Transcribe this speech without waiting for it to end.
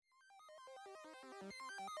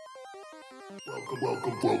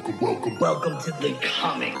Welcome to the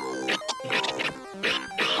comic zone.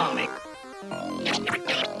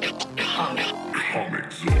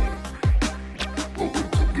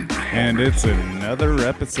 And it's another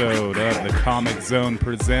episode of the Comic Zone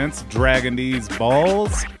presents Dragin Deez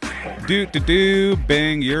Ballz. Do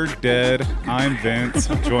bang, you're dead. I'm Vince,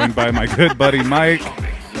 joined by my good buddy Mike,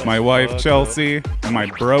 my wife Chelsea, and my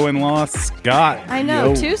bro-in-law Scott. I know,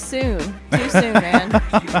 Yo. too soon, man.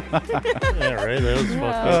 Yeah, right. That was fucked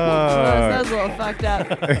up. That was a little fucked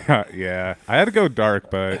up. Yeah, I had to go dark,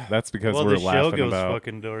 but that's because Well, we were the show laughing goes about.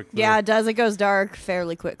 fucking dark. though. Yeah, it does. It goes dark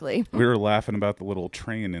fairly quickly. We were laughing about the little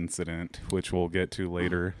train incident, which we'll get to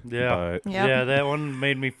later. Yeah. but Yep. Yeah, that one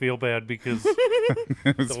made me feel bad because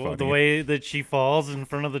it was funny. the way that she falls in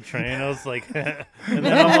front of the train, I was like, and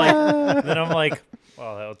then I'm like,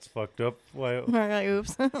 wow, that was fucked up. Why?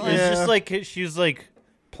 Oops. It's just like she's like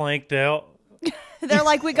planked out. They're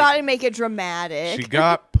like, we got to make it dramatic. She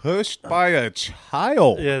got pushed by a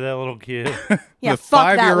child. Yeah, that little kid. Yeah, the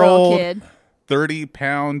fuck that little 5-year-old kid.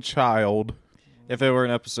 30-pound child. If it were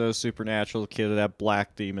an episode of Supernatural, the kid would have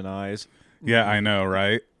black demon eyes. Yeah, I know,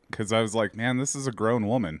 right? Because I was like, man, this is a grown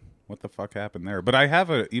woman. What the fuck happened there? But I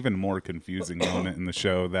have an even more confusing moment in the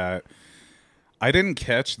show that I didn't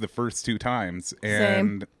catch the first 2 times.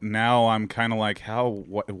 And now I'm kind of like,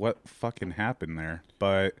 what fucking happened there?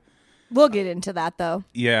 But We'll get into that, though.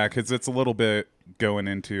 yeah, because it's a little bit going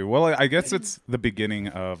into, well, I guess it's the beginning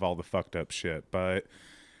of all the fucked up shit, but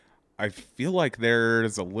I feel like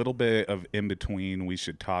there's a little bit of in between we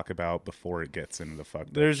should talk about before it gets into the fucked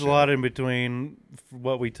up There's shit. a lot in between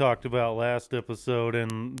what we talked about last episode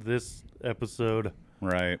and this episode.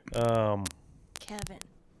 Right. Kevin.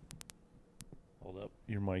 Hold up,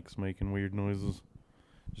 your mic's making weird noises.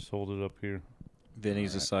 Just hold it up here.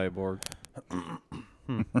 Vinny's a cyborg.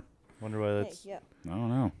 Wonder why that's. Yeah, I don't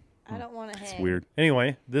know. I don't want to hang. It's weird.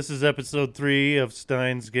 Anyway, this is episode 3 of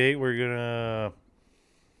Steins Gate. We're gonna,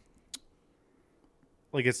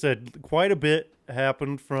 like I said, quite a bit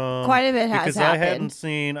happened from. Quite a bit has because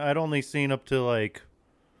happened. I'd only seen up to like,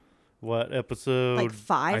 what episode? Like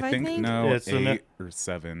 5, I think? No, Yeah, so 8 or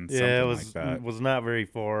 7, something yeah, it like that. was not very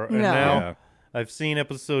far. And No. now Yeah. I've seen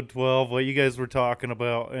episode 12, what you guys were talking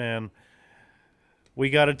about, and we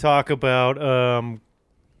got to talk about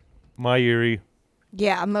Mayuri.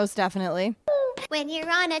 Yeah, most definitely. When you're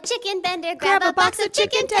on a chicken bender, Grab a box of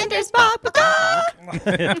chicken tenders, pop.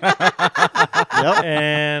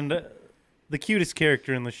 And the cutest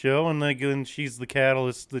character in the show, and again, she's the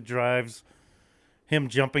catalyst that drives him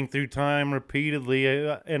jumping through time repeatedly.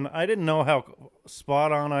 And I didn't know how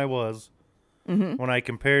spot on I was when I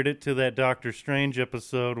compared it to that Doctor Strange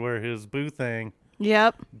episode where his boo thing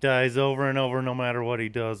Yep. dies over and over no matter what he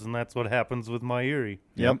does, and that's what happens with Mayuri.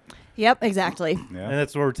 Yep. Yep, exactly. Yeah. And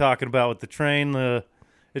that's what we're talking about with the train.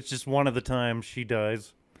 It's just one of the times she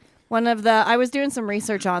dies. I was doing some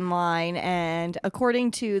research online, and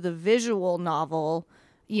according to the visual novel,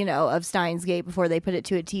 of Steins Gate before they put it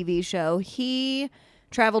to a TV show, he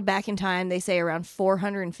traveled back in time, they say around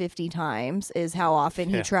 450 times is how often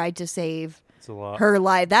he tried to save It's a lot. her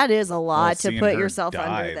life. That is a Well, lot to seeing put her yourself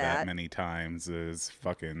die under that. many times is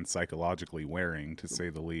fucking psychologically wearing, to say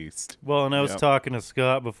the least. Well, and I was Yep. talking to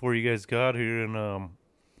Scott before you guys got here, and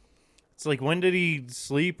it's like, when did he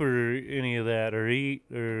sleep or any of that or eat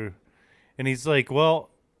or? And he's like, well,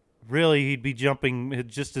 really, he'd be jumping.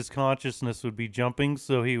 Just his consciousness would be jumping,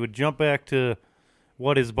 so he would jump back to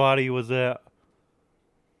what his body was at.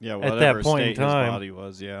 Yeah, that whatever point in state his time. body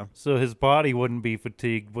was, yeah. So his body wouldn't be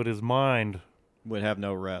fatigued, but his mind Would have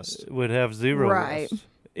no rest. would have zero Right. rest.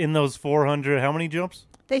 In those 400, how many jumps?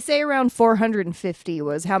 They say around 450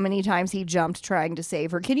 was how many times he jumped trying to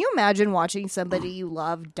save her. Can you imagine watching somebody you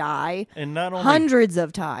love die And not only hundreds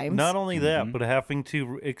of times? Not only that, but having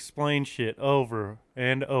to explain shit over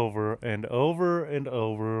and over and over and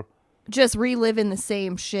over. Just reliving the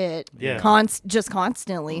same shit. Yeah. Just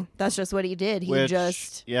constantly. That's just what he did. He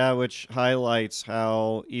Which highlights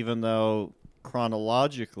how, even though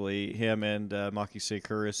chronologically him and Makise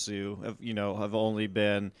Kurisu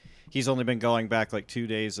he's only been going back like 2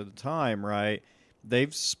 days at a time, right?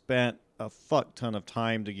 They've spent a fuck ton of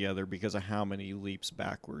time together because of how many leaps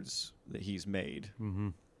backwards that he's made.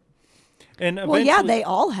 And well, yeah, eventually- they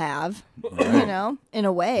all have, in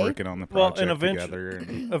a way. Working on the Well, project and together.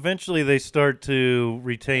 And eventually they start to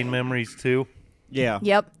retain memories too, Yeah.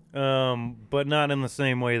 Yep. but not in the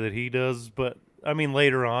same way that he does. But I mean,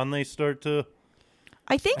 later on they start to.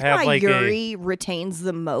 I think Have, like, Mayuri retains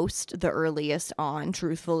the most, the earliest on,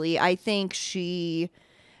 truthfully. I think she,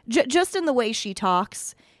 just in the way she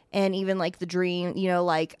talks and even like the dream,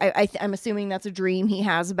 like I'm assuming that's a dream he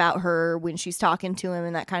has about her when she's talking to him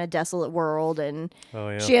in that kind of desolate world, and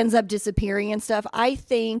she ends up disappearing and stuff. I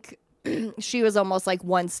think she was almost like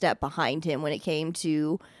one step behind him when it came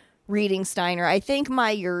to reading Steiner. I think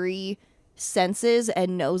Mayuri senses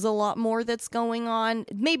and knows a lot more that's going on,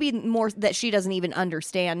 maybe more that she doesn't even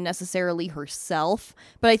understand necessarily herself,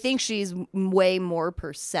 but I think she's way more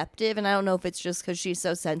perceptive, and I don't know if it's just because she's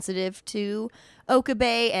so sensitive to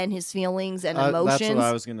Okabe and his feelings and emotions. That's what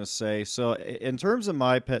I was going to say. So in terms of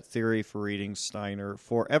my pet theory for reading Steiner,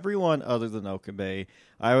 for everyone other than Okabe,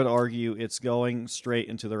 I would argue it's going straight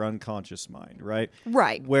into their unconscious mind, right?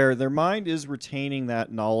 Right. Where their mind is retaining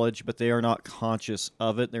that knowledge, but they are not conscious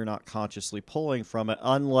of it. They're not consciously pulling from it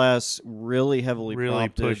unless really heavily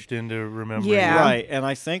prompted. Pushed into remembering. Yeah. Right. And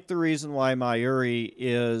I think the reason why Mayuri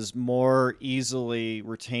is more easily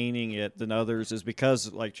retaining it than others is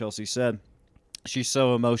because, like Chelsea said, she's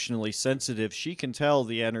so emotionally sensitive. She can tell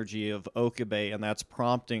the energy of Okabe, and that's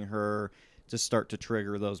prompting her to start to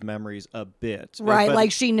trigger those memories a bit. Right,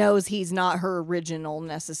 like she knows he's not her original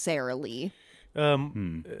necessarily.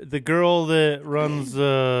 The girl that runs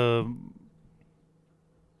the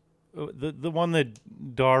one that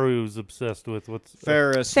Daru's obsessed with, what's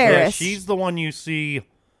Ferris. Yeah, she's the one you see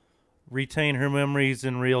retain her memories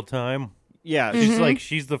in real time. Yeah, she's like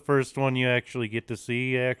she's the first one you actually get to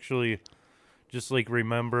see just like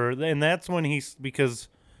remember, and that's when because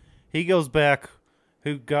he goes back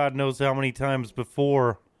who God knows how many times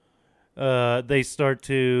before they start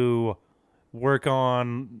to work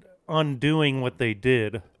on undoing what they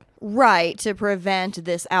did. Right, to prevent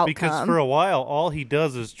this outcome. Because for a while, all he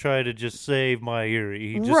does is try to just save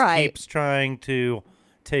Mayuri. He just keeps trying to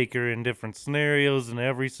take her in different scenarios, and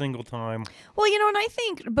every single time. Well, and I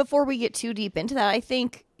think before we get too deep into that, I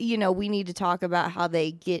think, we need to talk about how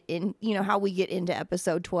they get in, how we get into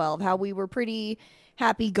episode 12, how we were pretty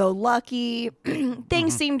happy-go-lucky.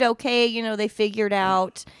 Things seemed okay. They figured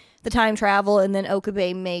out the time travel, and then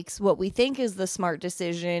Okabe makes what we think is the smart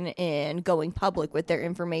decision in going public with their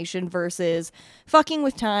information versus fucking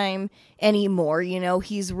with time anymore.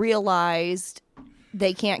 He's realized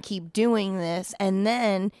they can't keep doing this, and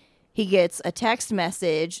then he gets a text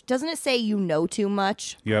message. Doesn't it say too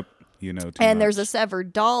much? Yep, too much. And there's a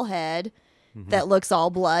severed doll head that looks all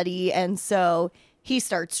bloody, and so he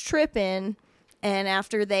starts tripping, and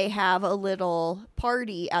after they have a little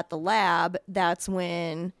party at the lab, that's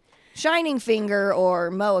when Shining Finger or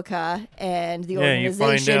Moeka and the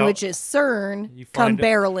organization, which is CERN, come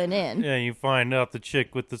barreling in. Yeah, you find out the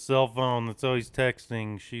chick with the cell phone that's always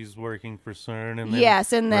texting, she's working for CERN. And then,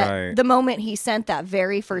 yes, and that the moment he sent that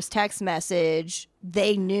very first text message,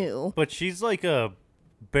 they knew. But she's like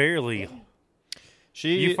barely.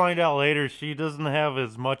 You find out later she doesn't have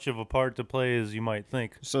as much of a part to play as you might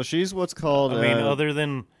think. So she's what's called... other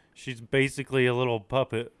than she's basically a little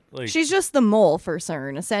puppet. She's just the mole for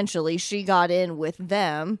CERN, essentially. She got in with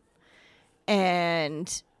them,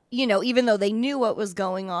 and, even though they knew what was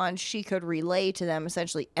going on, she could relay to them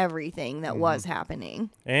essentially everything that was happening.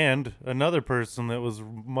 And another person that was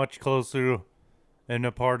much closer and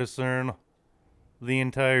a part of CERN the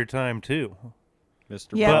entire time, too. Mr.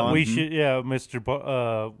 Braun. But we should,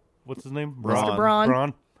 Mr. what's his name? Mr.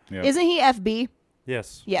 Braun. Yep. Isn't he FB?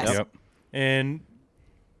 Yes. Yep. And...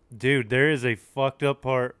 dude, there is a fucked up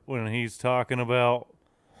part when he's talking about,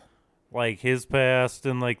 his past,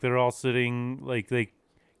 and, they're all sitting, they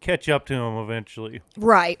catch up to him eventually.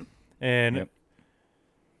 Right. And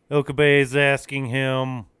Okabe is asking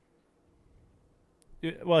him,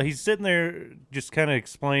 he's sitting there just kind of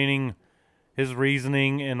explaining his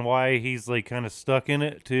reasoning and why he's, kind of stuck in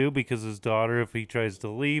it, too, because his daughter, if he tries to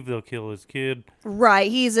leave, they'll kill his kid.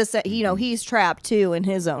 Right. He's he's trapped, too, in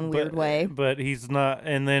his own weird way. But he's not,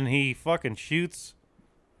 and then he fucking shoots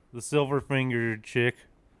the silver-fingered chick,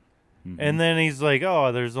 and then he's like,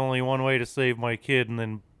 oh, there's only one way to save my kid, and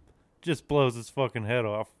then just blows his fucking head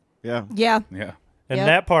off. Yeah. Yeah. Yeah. And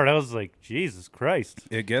that part, I was like, Jesus Christ.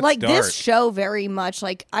 It gets dark. this show very much,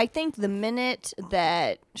 I think the minute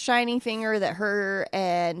that Shining Finger, that her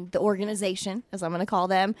and the organization, as I'm going to call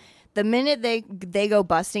them, the minute they go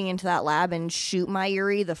busting into that lab and shoot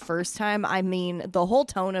Mayuri the first time, I mean, the whole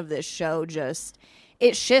tone of this show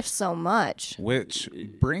it shifts so much. Which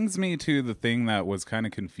brings me to the thing that was kind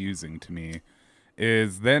of confusing to me,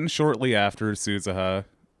 is then shortly after Suzuha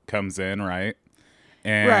comes in, right?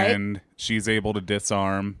 And she's able to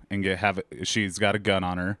disarm and she's got a gun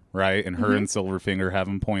on her, right? And her and Silverfinger have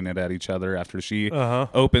them pointed at each other after she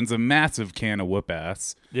opens a massive can of whoop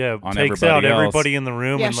ass. Yeah, on takes everybody out else. everybody in the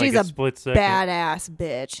room in she's a split second. Badass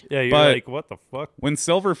bitch. Yeah, you're but like, what the fuck? When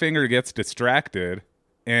Silverfinger gets distracted,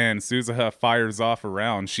 and Suzuha fires off a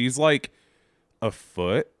round. She's like a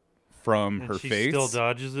foot from And her she face. still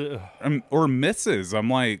dodges it. Or misses. I'm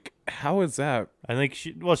like, how is that? I think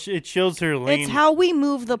it shows her lean. It's how we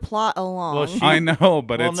move the plot along. Well, I know,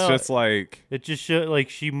 but Well, it's no, just like... It just showed like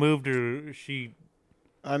she moved her. She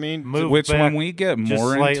I mean, moved Which back when we get just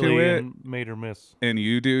more slightly into it, and made her miss. and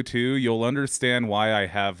you do too, you'll understand why I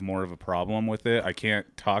have more of a problem with it. I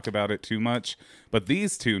can't talk about it too much, but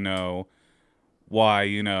these two know why,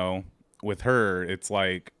 with her, it's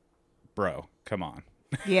like, bro, come on.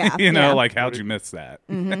 Yeah. Like, how'd you miss that?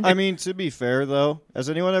 I mean, to be fair though, has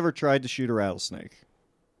anyone ever tried to shoot a rattlesnake?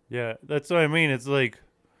 Yeah, that's what I mean. It's like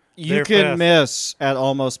You they're can fast. miss at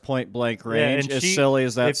almost point blank range. and as she- silly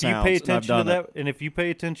as that if sounds. you pay and I've attention to done that, it. and if you pay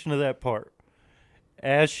attention to that part,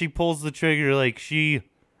 as she pulls the trigger,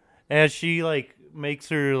 as she makes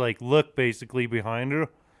her look basically behind her,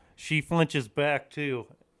 she flinches back too,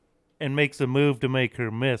 and makes a move to make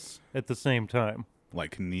her miss at the same time.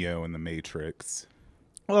 Like Neo in the Matrix.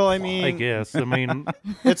 Well, I mean, I guess. I mean,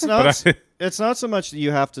 it's not. But It's not so much that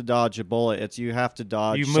you have to dodge a bullet; it's you have to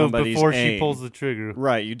dodge you move somebody's before aim. she pulls the trigger.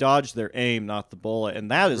 Right, you dodge their aim, not the bullet, and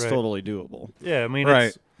that is Right. totally doable. Yeah, I mean, Right.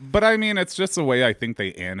 it's, But I mean, it's just the way I think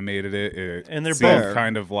they animated it. It And they're seemed both-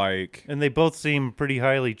 kind of like, and they both seem pretty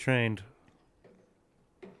highly trained.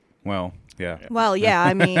 well, yeah. Well, yeah,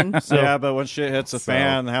 I mean, So yeah, but when shit hits a So-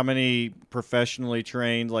 fan, how many professionally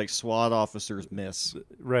trained SWAT officers miss?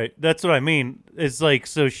 right, that's what I mean. It's like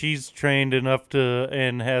so she's trained enough to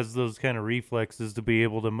and has those kind of reflexes to be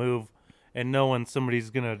able to move and know when somebody's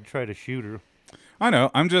gonna try to shoot her. I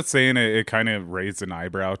know. I'm just saying it kind of raised an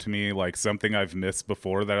eyebrow to me, like something I've missed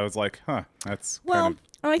before that I was like, huh, that's well, kind of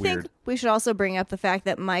I weird. think we should also bring up the fact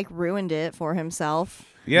that Mike ruined it for himself.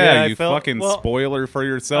 Yeah, Yeah, I you felt- fucking well, spoiler for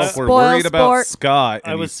yourself. We're Spoil worried about sport. Scott,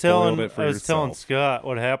 and I was you spoiled telling it for I was telling yourself. Scott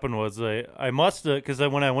what happened was I must have because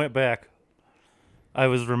when I went back, I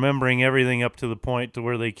was remembering everything up to the point to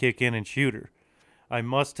where they kick in and shoot her. I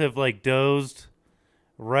must have dozed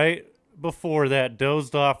right before that,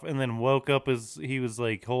 dozed off, and then woke up as he was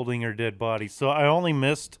holding her dead body. So I only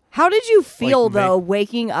missed. How did you feel Like, though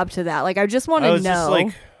waking up to that? Like, I just want I to was know.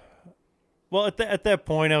 just well, at that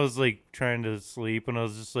point, I was trying to sleep, and I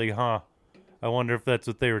was just huh. I wonder if that's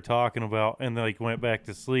what they were talking about, and then went back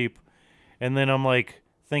to sleep, and then I'm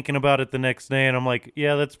thinking about it the next day, and I'm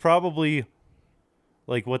yeah, that's probably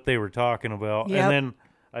what they were talking about, Yep. and then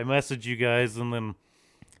I messaged you guys, and then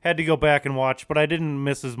had to go back and watch, but I didn't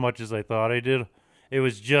miss as much as I thought I did. It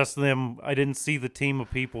was just them. I didn't see the team of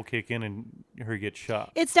people kick in and her get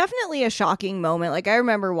shot. It's definitely a shocking moment. Like, I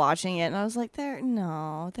remember watching it and I was like, they're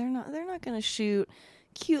not going to shoot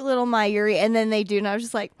cute little Mayuri. And then they do. And I was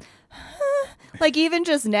just like, even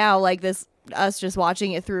just now, us just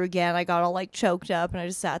watching it through again, I got all choked up and I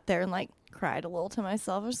just sat there and cried a little to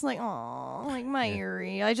myself. I was just like, oh,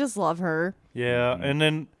 Mayuri. I just love her. Yeah, and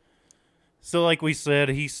then so like we said,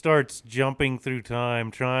 he starts jumping through time,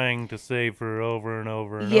 trying to save her over and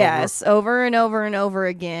over and Yes, over and over and over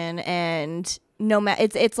again. And no matter,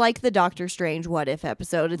 it's like the Doctor Strange What If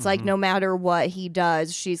episode. It's like no matter what he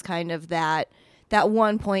does, she's kind of that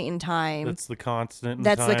one point in time. That's the constant. in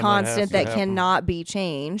That's the time constant has to that happen. cannot be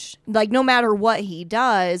changed. No matter what he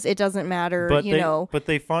does, it doesn't matter, But But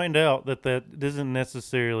they find out that isn't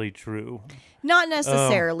necessarily true. Not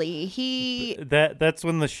necessarily. That's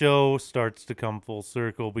when the show starts to come full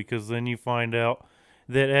circle, because then you find out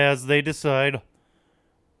that as they decide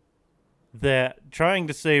that trying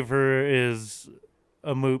to save her is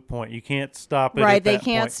a moot point. You can't stop it. Right, at they that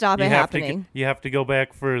can't point. stop it You have to happening. you have to go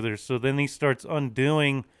back further. So then he starts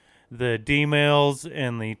undoing the D-mails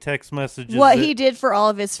and the text messages. What that- he did for all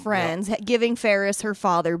of his friends, giving Ferris her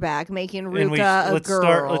father back, making and Ruka a let's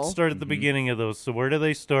girl. Let's start at the beginning of those. So where do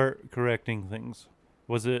they start correcting things?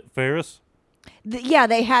 Was it Ferris? Yeah,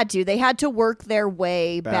 they had to. They had to work their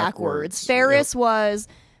way backwards. Ferris was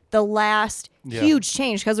the last huge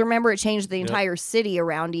change, because remember, it changed the entire city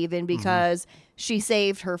around even because she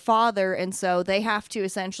saved her father, and so they have to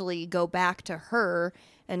essentially go back to her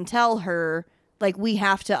and tell her, we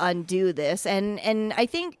have to undo this. And I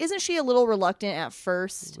think, isn't she a little reluctant at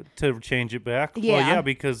first? To change it back? Yeah. Well, yeah,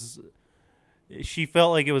 because she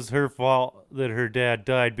felt like it was her fault that her dad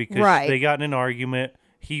died, because Right. they got in an argument.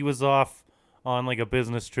 He was off on a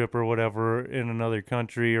business trip or whatever in another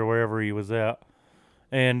country or wherever he was at.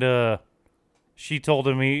 And she told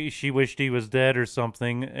him she wished he was dead or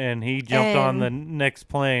something, and he jumped on the next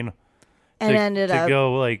plane And to, ended to up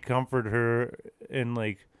go comfort her, and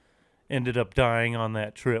ended up dying on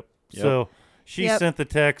that trip. Yep. So she Yep. sent the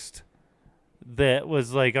text that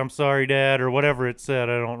was like, I'm sorry, Dad, or whatever it said.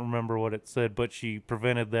 I don't remember what it said, but she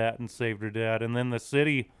prevented that and saved her dad. And then the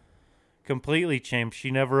city completely changed.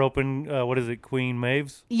 She never opened, what is it, Queen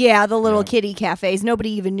Maeve's? Yeah, the little kitty cafes.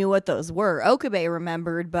 Nobody even knew what those were. Okabe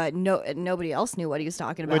remembered, but nobody else knew what he was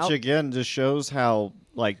talking about. Which again just shows how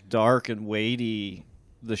like dark and weighty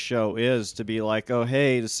the show is, to be like, oh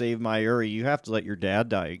hey, to save Mayuri, you have to let your dad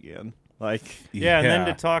die again. Like, Yeah, and then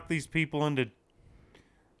to talk these people into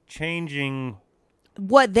changing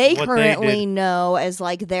what they what they currently did. know as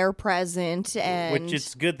like their present, and Which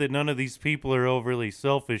it's good that none of these people are overly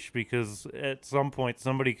selfish, because at some point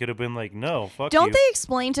somebody could have been like, no, fuck don't you. they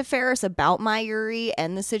explain to Ferris about Mayuri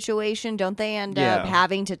and the situation? Don't they end up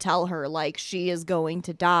having to tell her like she is going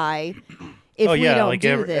to die if we don't like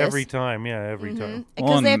do this? every time. Yeah, every time.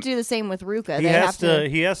 Because they have to do the same with Ruka. He They has have to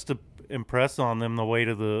he has to impress on them the weight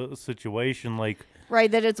of the situation. Like, right,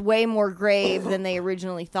 that it's way more grave than they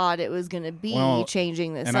originally thought it was going to be, Well,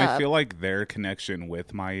 changing this and up. I feel like their connection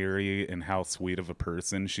with Mayuri and how sweet of a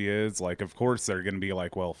person she is, like, of course they're going to be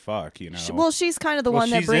like, well, fuck, you know. Well, she's kind of the well, one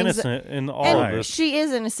that she's brings innocent in all and of this. she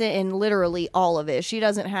is innocent in literally all of it. She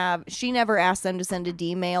never asked them to send a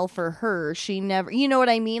D-mail for her. She never, you know what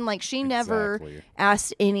I mean? Like, she never Exactly.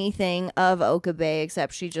 asked anything of Okabe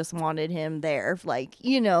except she just wanted him there, like,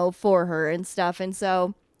 you know, for her and stuff. And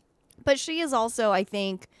so, but she is also, I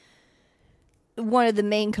think, one of the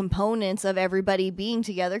main components of everybody being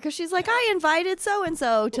together, because she's like, I invited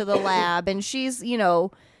so-and-so to the lab, and she's, you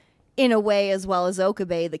know, in a way, as well as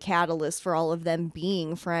Okabe, the catalyst for all of them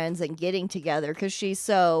being friends and getting together, because she's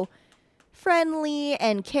so friendly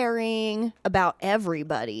and caring about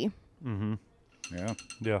everybody. Yeah.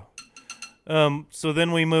 Yeah. So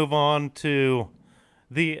then we move on to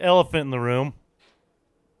the elephant in the room,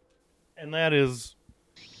 and that is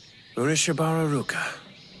Urishibara Ruka.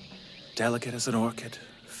 Delicate as an orchid,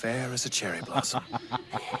 fair as a cherry blossom.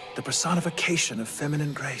 The personification of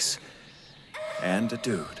feminine grace. And a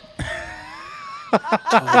dude.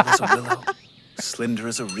 Tall as a willow, slender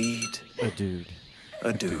as a reed. a dude.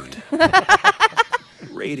 A dude.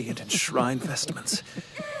 Radiant in shrine vestments.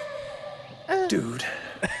 Dude.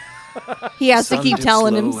 He has to Sun keep dips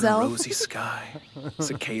telling low in a himself. rosy sky.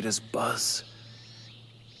 Cicadas buzz.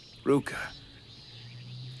 Ruka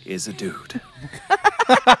is a dude.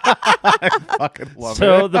 Fucking love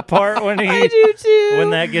so it. the part when I do too. when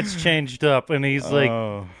that gets changed up, and he's like,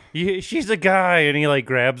 Oh, she's a guy, and he like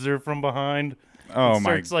grabs her from behind. oh and my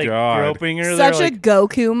starts, like, God. groping her. Such They're a like,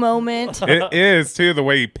 Goku moment. It is, too, the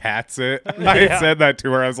way he pats it. I Yeah. said that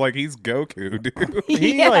to her. I was like, he's Goku, dude.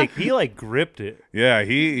 he Yeah. like gripped it. Yeah,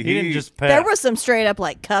 He didn't just pat. There was some straight up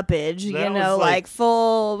like cuppage, you That know, was, like like-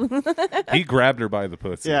 full. he grabbed her by the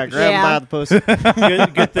pussy. Yeah, grab him Yeah. by the pussy.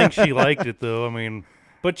 good thing she liked it though. I mean,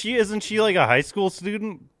 but isn't she like a high school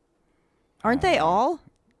student? Aren't they all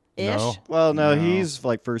ish? No. Well, no, No. he's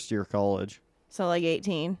like first year college. So like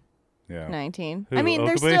 18, Yeah. 19. Who, I mean,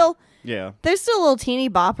 Okabe? Yeah. there's still little teeny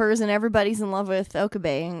boppers, and everybody's in love with Okabe,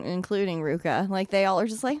 including Ruka. Like, they all are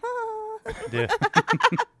just like, ah. Yeah.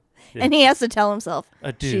 And he has to tell himself,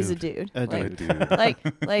 A she's a dude. dude. A Like,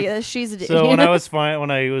 dude. like she's a dude. So when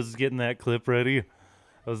I was getting that clip ready,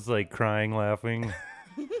 I was like crying, laughing.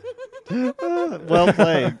 Well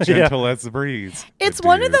played. Gentle as the breeze. It's The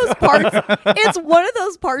one of dude. those parts. It's one of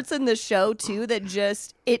those parts in the show too that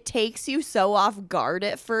just it takes you so off guard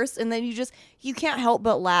at first, and then you can't help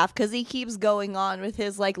but laugh because he keeps going on with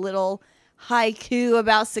his like little haiku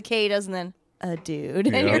about cicadas, and then a dude,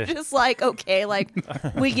 and Yeah. you're just like, okay, like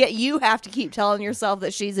we get you have to keep telling yourself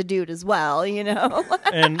that she's a dude as well, you know?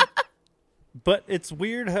 But it's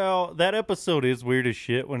weird how that episode is weird as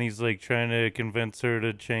shit when he's like trying to convince her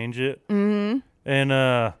to change it. Mm-hmm.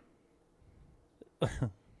 And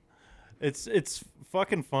it's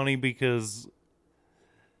fucking funny because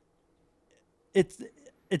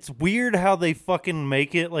it's weird how they fucking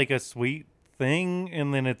make it like a sweet thing,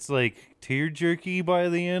 and then it's like tear jerky by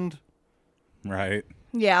the end. Right.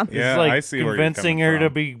 Yeah. Yeah, It's like I see where you're convincing coming her to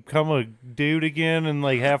from. become a dude again, and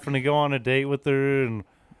like having to go on a date with her, and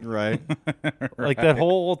Right. like that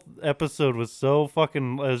whole episode was so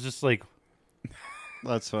fucking. I was just like,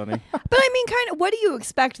 That's funny. But I mean, kind of, what do you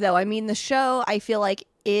expect though? I mean, the show I feel like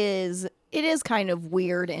is kind of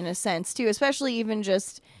weird in a sense too, especially even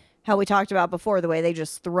just how we talked about before, the way they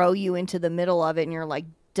just throw you into the middle of it, and you're like,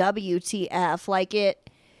 WTF? Like it.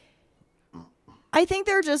 I think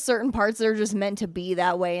there are just certain parts that are just meant to be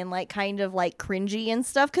that way and like kind of like cringy and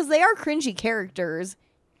stuff, because they are cringy characters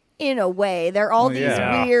in a way. They're all Well, these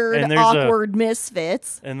yeah. weird, And there's awkward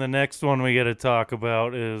misfits. and the next one we got to talk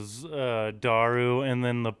about is Daru, and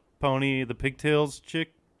then the pigtails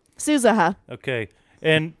chick. Suzuha. Okay,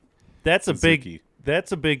 and That's a Suzuki.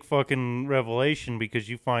 big fucking revelation because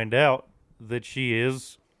you find out that she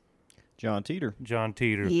is John Teeter. John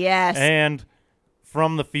Teeter. Yes. And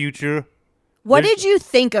from the future. What did you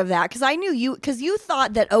think of that? Because I knew you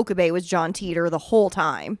thought that Okabe was John Teeter the whole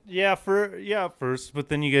time. Yeah, at first, but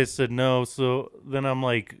then you guys said no, so then I'm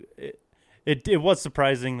like, it was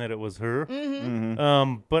surprising that it was her.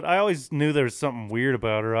 But I always knew there was something weird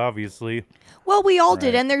about her, obviously. Well, we all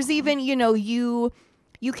did, and there's even, you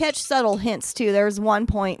catch subtle hints too. There's one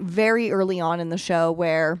point very early on in the show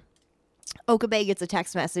where Okabe gets a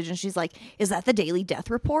text message and she's like, "Is that the Daily Death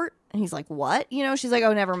Report?" And he's like, "What?" She's like,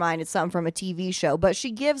 "Oh, never mind. It's something from a TV show." But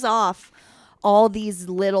she gives off all these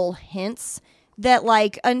little hints that,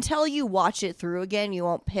 like, until you watch it through again, you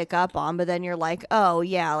won't pick up on. But then you're like, oh,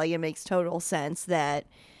 yeah, like, it makes total sense that.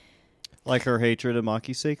 Like her hatred of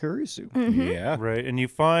Maki Seikurisu. Yeah. Right, and you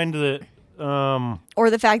find that... or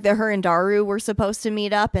the fact that her and Daru were supposed to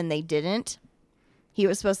meet up and they didn't. He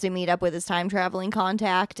was supposed to meet up with his time traveling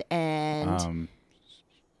contact and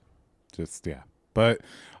But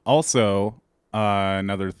also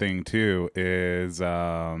another thing too is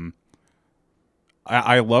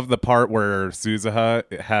I love the part where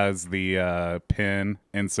Suzuha has the pin,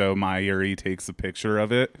 and so Mayuri takes a picture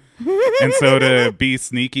of it. And so to be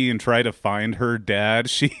sneaky and try to find her dad,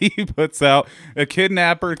 she puts out a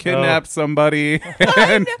kidnapper kidnapped somebody.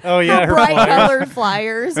 And, her bright colored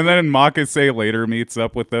flyers. and then Makase later meets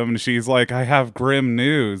up with them, and she's like, "I have grim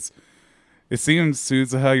news. It seems,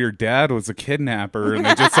 Suzuha, your dad was a kidnapper," and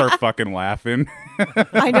they just start fucking laughing.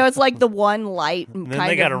 I know, it's like the one light then kind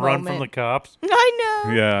they got to of run moment. from the cops. I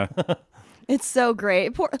know. Yeah. It's so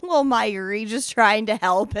great. Poor little Mayuri just trying to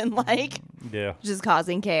help and, like, Yeah. just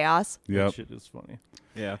causing chaos. Yep. That shit is funny.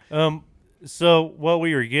 Yeah. So what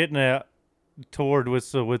we were getting at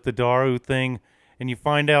with the Daru thing, and you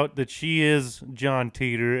find out that she is John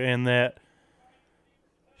Teeter and that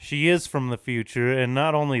she is from the future, and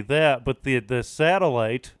not only that, but the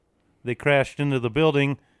satellite that crashed into the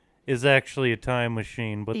building is actually a time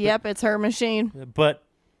machine. But Yep, it's her machine. but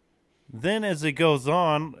then as it goes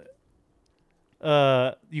on,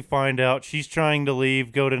 you find out she's trying to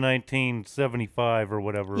leave, go to 1975 or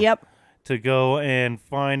whatever. Yep. To go and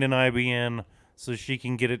find an IBN so she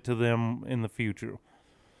can get it to them in the future.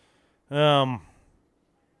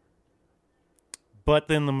 But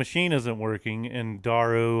then the machine isn't working, and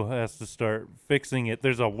Daru has to start fixing it.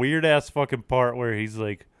 There's a weird-ass fucking part where he's,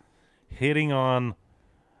 like, hitting on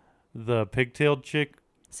the pigtailed chick.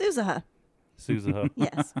 Suzuha.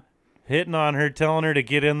 Yes. Hitting on her, telling her to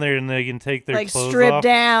get in there and they can take their Like, clothes strip off.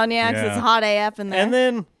 down, yeah, because Yeah. it's hot AF in there. And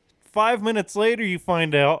then 5 minutes later, you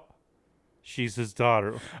find out she's his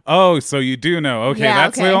daughter. Oh, so you do know. Okay, Yeah,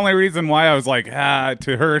 that's okay. the only reason why I was like,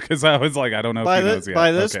 to her, because I was like, I don't know if she knows yet.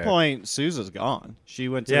 By this Okay. point, Sousa's gone. She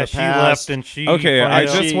went to Yeah, the she past. left and she... Okay, I find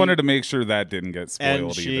out- just wanted to make sure that didn't get spoiled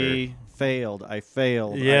and she either. failed. I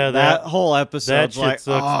failed. Yeah, that that- whole That episode's shit like,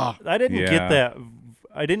 sucks. ah. I didn't Yeah. get that.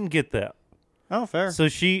 I didn't get that. Oh, fair. So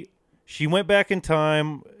she went back in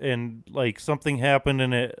time and like something happened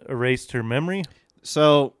and it erased her memory.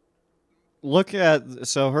 So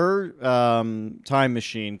her time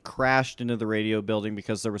machine crashed into the radio building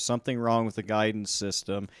because there was something wrong with the guidance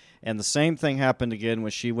system, and the same thing happened again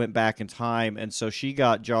when she went back in time, and so she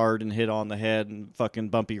got jarred and hit on the head and fucking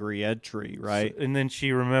bumpy re-entry, right? And then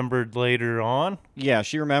she remembered later on. Yeah,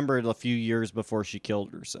 she remembered a few years before she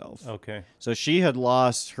killed herself. Okay. So she had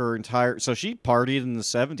lost her entire... So she partied in the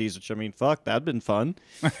 70s, which, I mean, fuck, that'd been fun.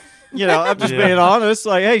 You know, I'm just Yeah. being honest.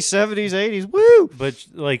 Like, hey, 70s, 80s, woo! But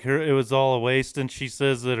like it was all a waste, and she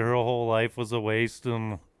says that her whole life was a waste.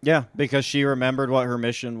 And Yeah, because she remembered what her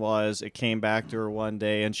mission was. It came back to her one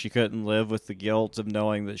day, and she couldn't live with the guilt of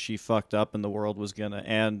knowing that she fucked up and the world was going to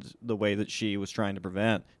end the way that she was trying to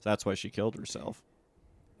prevent. So that's why she killed herself.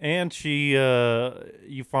 And she,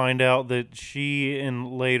 you find out that she,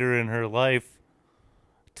 later in her life,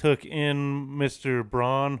 took in Mr.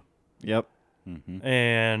 Braun. Yep.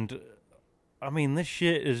 And, I mean, this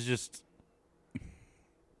shit is just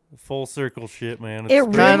full circle shit, man. It's It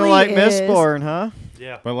pretty- Kind of Really like is. Mistborn, huh?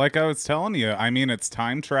 Yeah. But like I was telling you, I mean, it's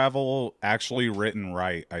time travel actually written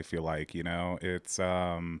right. I feel like,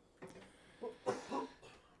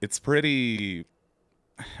 it's pretty.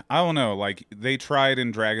 I don't know. Like they tried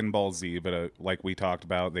in Dragon Ball Z, but like we talked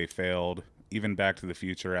about, they failed. Even Back to the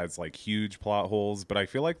Future has like huge plot holes, but I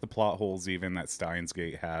feel like the plot holes even that Steins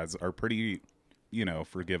Gate has are pretty,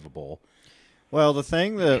 forgivable. Well, the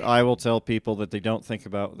thing that I will tell people that they don't think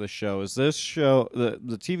about with this show is the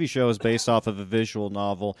TV show is based off of a visual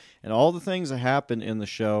novel, and all the things that happen in the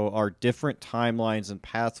show are different timelines and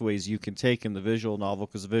pathways you can take in the visual novel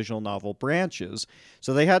because the visual novel branches.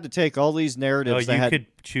 So they had to take all these narratives. Oh, you could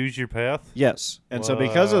choose your path? Yes. And so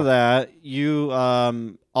because of that,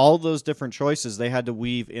 all those different choices, they had to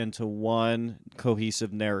weave into one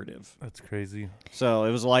cohesive narrative. That's crazy. So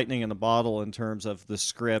it was lightning in a bottle in terms of the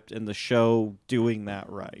script and the show doing that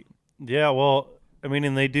right. Yeah, well, I mean,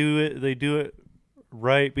 and they do it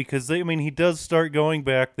right because he does start going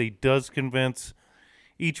back. They does convince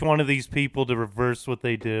each one of these people to reverse what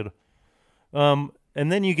they did. And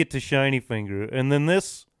then you get to Shiny Finger, and then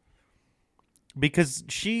this, because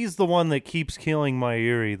she's the one that keeps killing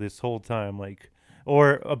Mayuri this whole time,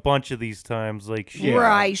 or a bunch of these times,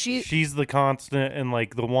 right? She's the constant and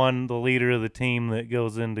the leader of the team that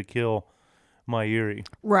goes in to kill Mayuri,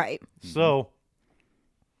 right? So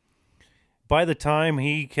by the time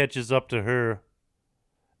he catches up to her,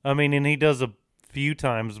 and he does a few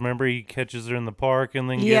times. Remember, he catches her in the park and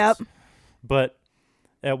then but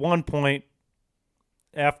at one point,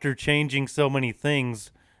 after changing so many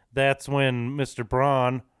things, that's when Mr.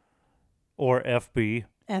 Braun, or FB,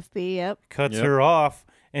 cuts her off,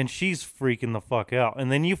 and she's freaking the fuck out.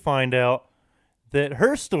 And then you find out that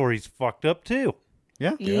her story's fucked up too.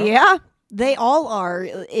 Yeah. They all are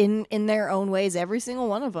in their own ways, every single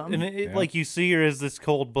one of them. And you see her as this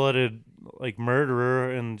cold-blooded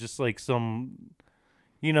murderer and just some,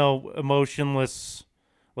 emotionless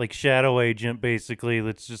shadow agent based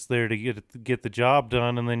that's just there to get the job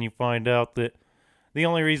done. And then you find out that the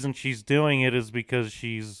only reason she's doing it is because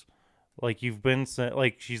she's you've been sent,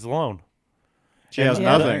 she's alone. She has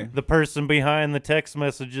nothing. The person behind the text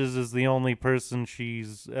messages is the only person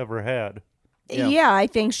she's ever had. Yeah, I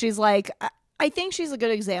think she's I think she's a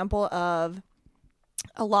good example of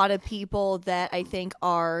a lot of people that I think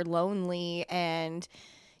are lonely and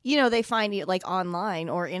they find it online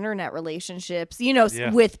or internet relationships,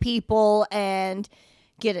 with people and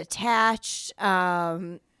get attached.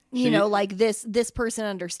 This person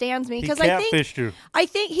understands me because I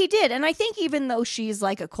think he did. And I think even though she's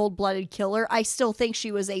a cold-blooded killer, I still think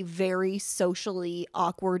she was a very socially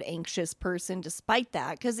awkward, anxious person despite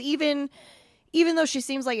that. Because even though she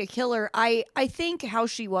seems like a killer, I think how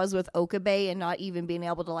she was with Okabe and not even being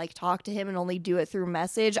able to talk to him and only do it through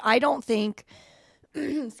message, I don't think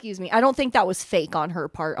excuse me, I don't think that was fake on her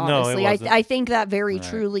part, honestly. No, it wasn't. I think that very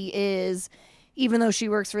truly is, even though she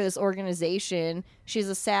works for this organization, she's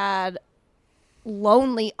a sad,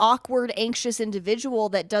 lonely, awkward, anxious individual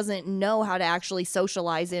that doesn't know how to actually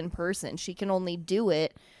socialize in person. She can only do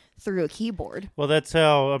it through a keyboard. Well, that's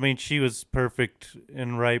how, she was perfect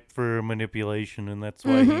and ripe for manipulation, and that's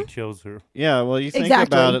why he chose her. Yeah, well, you think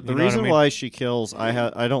about it. The reason why she kills,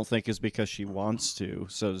 I don't think is because she wants to,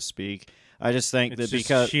 so to speak. I just think that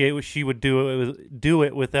because she would do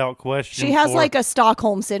it without question. She has a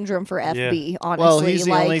Stockholm syndrome for FB. Honestly, well, he's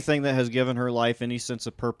the only thing that has given her life any sense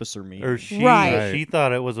of purpose or meaning. Or she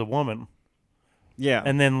thought it was a woman. Yeah,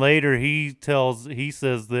 and then later he says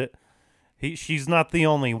that she's not the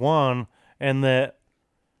only one, and that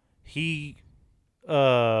he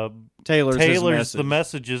tailors the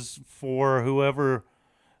messages for whoever.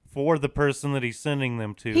 For the person that he's sending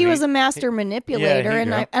them to. He was a master manipulator,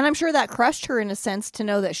 and I'm sure that crushed her in a sense to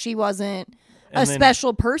know that she wasn't a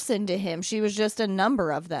special person to him. She was just a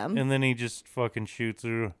number of them. And then he just fucking shoots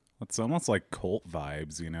her. It's almost like cult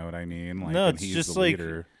vibes, you know what I mean? No, it's he's just the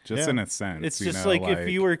leader, just in a sense. It's just if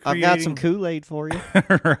you were creating... I've got some Kool-Aid for you.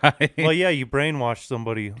 Right. Well, yeah, you brainwashed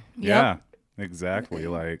somebody. Yeah, exactly.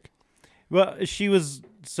 Well, she was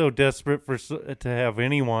so desperate to have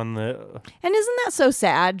anyone that... And isn't that so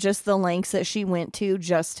sad, just the lengths that she went to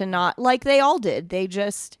just to not... they all did. They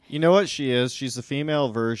just... You know what she is? She's the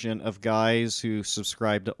female version of guys who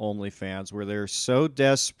subscribe to OnlyFans, where they're so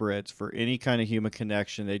desperate for any kind of human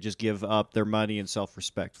connection, they just give up their money and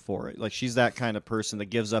self-respect for it. She's that kind of person that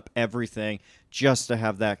gives up everything just to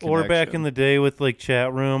have that connection. Or back in the day with,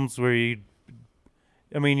 chat rooms where you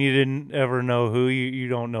didn't ever know who you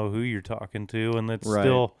don't know who you're talking to, and that's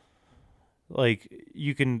still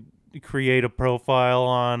you can create a profile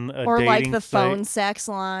on a dating the site. Phone sex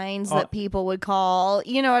lines that people would call.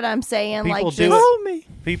 You know what I'm saying? People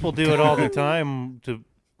do it all the time to,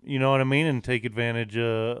 you know what I mean, and take advantage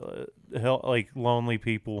of lonely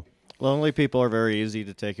people. Lonely people are very easy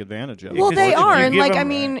to take advantage of. Well, Because they if you are, and give like them- I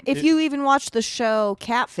mean, if you even watch the show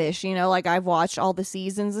Catfish, like I've watched all the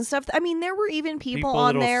seasons and stuff. I mean, there were even people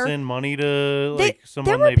on that'll there. send money to They, like someone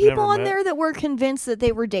there were they've people never on met. there that were convinced that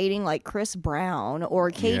they were dating like Chris Brown or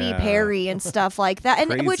Katy Yeah. Perry and stuff like that. And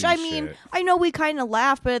Crazy which I mean, shit. I know we kind of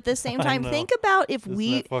laugh, but at the same I time, know. think about if Isn't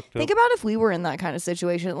we that fucked think up? about if we were in that kind of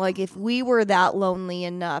situation. Like if we were that lonely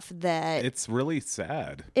enough that It's really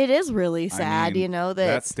sad. it is really I sad, mean, that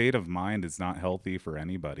that state of mind is not healthy for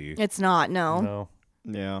anybody. it's not. No, No.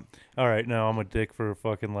 Yeah. All right, now I'm a dick for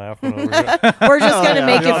fucking laughing over it. we're just gonna yeah.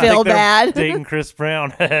 make I you think feel they're bad. Dating Chris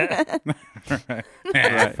Brown.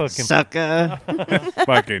 Fucking. Sucker.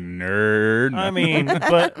 Fucking nerd. I mean,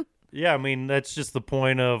 but yeah, I mean that's just the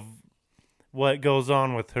point of what goes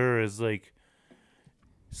on with her is like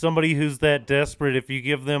somebody who's that desperate. If you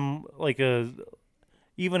give them like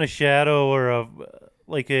even a shadow or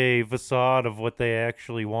a facade of what they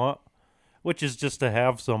actually want, which is just to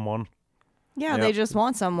have someone. Yeah, Yep. they just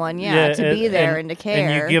want someone, to be there and to care.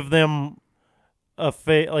 And you give them a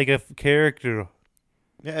character.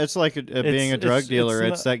 Yeah, it's like being a drug it's dealer.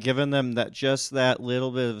 not- It's that giving them just that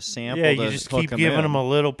little bit of a sample. Yeah, to you just hook keep giving in. them a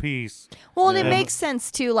little piece. Well, and it Yeah. makes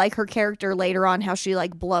sense too, like her character later on, how she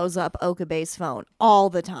like blows up Okabe's phone all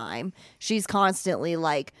the time. She's constantly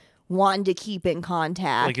like wanting to keep in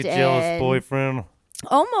contact, Like a jealous and boyfriend.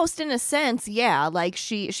 almost in a sense, yeah. Like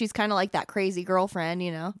she's kind of like that crazy girlfriend,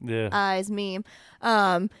 Yeah. Eyes meme,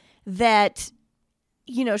 that.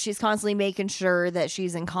 She's constantly making sure that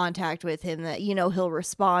she's in contact with him, that, he'll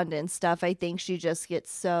respond and stuff. I think she just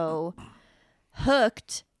gets so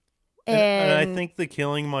hooked. And I think the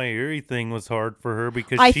killing Mayuri thing was hard for her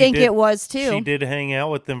because I think it was too. She did hang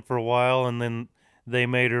out with them for a while, and then they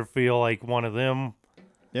made her feel like one of them.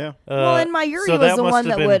 Yeah. Well, and Mayuri so was the must one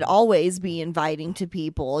have that been- would always be inviting to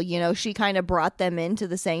people. She kind of brought them into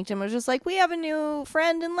the sanctum. It was just like, we have a new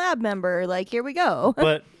friend and lab member. Like, here we go.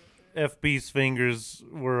 But FB's fingers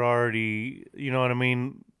were already, you know what I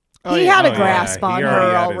mean? He had a Oh, yeah. grasp He on already her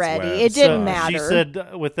had his already. web. It didn't So matter. She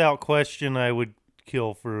said, without question, I would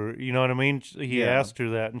kill for, you know what I mean? He Yeah. asked her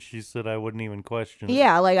that, and she said, I wouldn't even question it.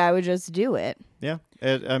 yeah, like I would just do it. Yeah.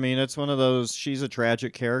 It's one of those, she's a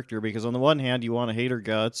tragic character because on the one hand, you want to hate her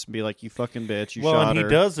guts and be like, you fucking bitch, you Well, shot and he her.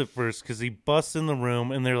 does at first because he busts in the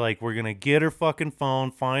room, and they're like, we're going to get her fucking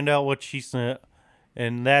phone, find out what she sent,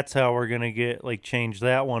 and that's how we're going to change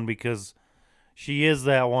that one because she is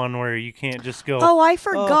that one where you can't just go. Oh, I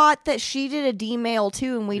forgot that she did a D-mail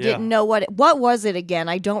too, and we Yeah. didn't know what was it again?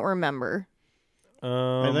 I don't remember.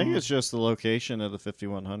 I think it's just the location of the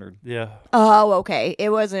 5100. Yeah. Oh, okay. It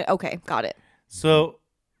wasn't. Okay, got it. So,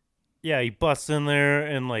 yeah, he busts in there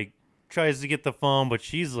and tries to get the phone, but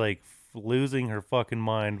she's losing her fucking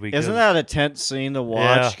mind because. Isn't that a tense scene to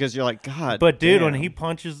watch? Yeah. Because you're like, God. But dude, damn. when he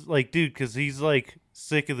punches, because he's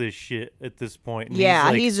sick of this shit at this point. And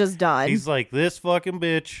Yeah, he's he's just done. He's like, this fucking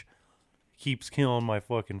bitch keeps killing my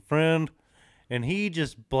fucking friend, and he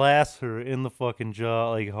just blasts her in the fucking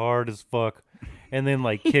jaw hard as fuck, and then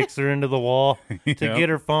kicks her into the wall to Yep. get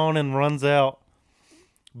her phone and runs out.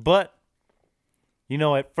 But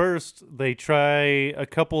at first they try a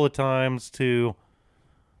couple of times to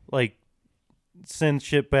send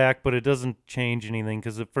shit back, but it doesn't change anything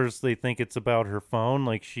because at first they think it's about her phone.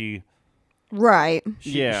 Right.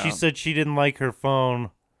 Yeah. She said she didn't like her phone,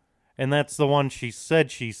 and that's the one she said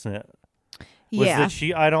she sent. Was Yeah.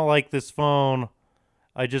 that I don't like this phone.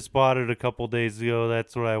 I just bought it a couple days ago.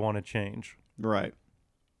 That's what I want to change. Right.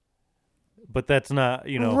 But that's not, Right. I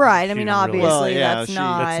she mean, didn't really- obviously, Well, yeah, that's she-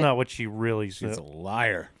 not. that's not what she really She's said. a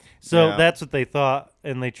liar. So Yeah. that's what they thought,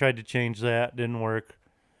 and they tried to change that. Didn't work.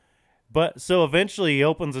 But so eventually he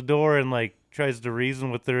opens a door and tries to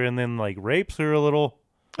reason with her, and then rapes her a little.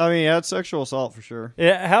 I mean, yeah, it's sexual assault for sure.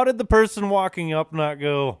 Yeah, how did the person walking up not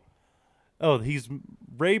go, oh, he's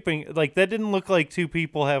raping? That didn't look like two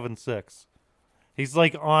people having sex. He's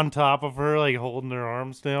on top of her, holding their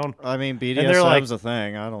arms down. I mean, they're BDSM's a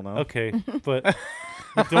thing. I don't know. Okay, but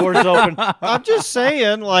the door's open. I'm just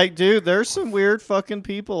saying, dude, there's some weird fucking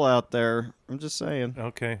people out there. I'm just saying.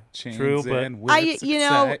 Okay, Chains true, but and whips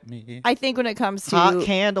excite me. I think when it comes Hot to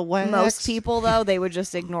candle wax. most people, though, they would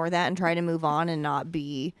just ignore that and try to move on and not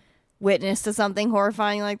be witness to something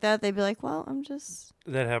horrifying like that. They'd be like, well, I'm just.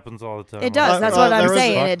 that happens all the time. It does. right? That's what there I'm was a-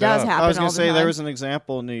 saying. It does fucked up. happen I was all gonna the say time. there was an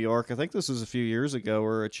example in New York. I think this was a few years ago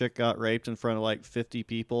where a chick got raped in front of 50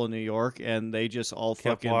 people in New York, and they just all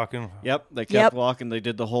Kept fucking walking. Yep, they kept Yep. walking. They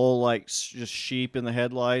did the whole just sheep in the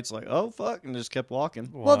headlights, oh fuck, and just kept walking.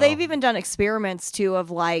 Well, Wow. they've even done experiments too of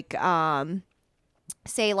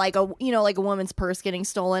say a woman's purse getting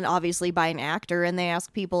stolen, obviously by an actor, and they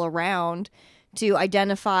ask people around to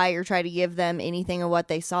identify or try to give them anything of what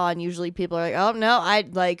they saw. And usually people are like, oh, no,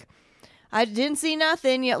 I didn't see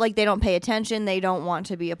nothing. Yet, like, they don't pay attention. They don't want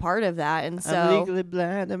to be a part of that. And so, I'm legally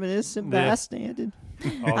blind. I'm an innocent bystander.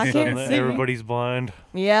 All of a sudden, everybody's blind.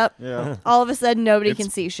 Yep. Yeah. All of a sudden, nobody can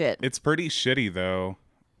see shit. It's pretty shitty, though,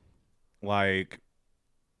 like,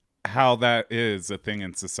 how that is a thing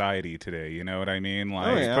in society today. You know what I mean?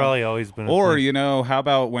 Like, It's probably always been a or, thing. you know, how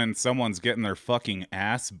about when someone's getting their fucking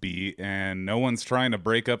ass beat and no one's trying to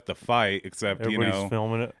break up the fight except, Everybody's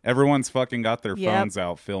filming it. everyone's fucking got their Yep. phones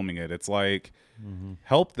out filming it. It's like,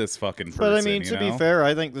 help this fucking person. But I mean, to you be know? fair,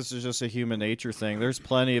 I think this is just a human nature thing. There's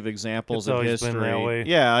plenty of examples It's of always history. been that way.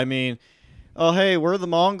 Yeah, I mean, oh hey, we're the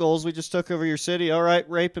Mongols. We just took over your city. All right,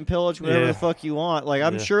 rape and pillage whatever Yeah. the fuck you want. Like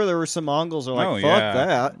I'm Yeah. sure there were some Mongols who are like, Oh, fuck yeah.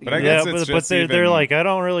 that. But I You guess know? it's but just they're even- like, I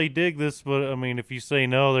don't really dig this, but I mean, if you say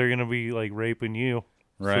no, they're gonna be like raping you.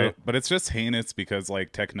 Right. So, But it's just heinous because,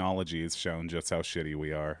 like, technology has shown just how shitty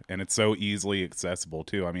we are. And it's so easily accessible,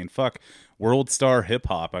 too. I mean, fuck, world star hip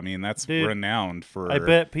hop. I mean, that's Dude, renowned for. I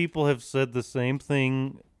bet people have said the same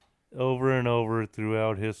thing over and over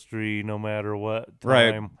throughout history, no matter what time.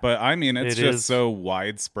 Right. But I mean, it's It just is. so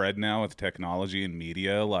widespread now with technology and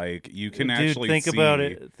media. Like, you can Dude, actually think see. about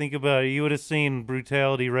it. Think about it. You would have seen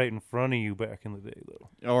brutality right in front of you back in the day,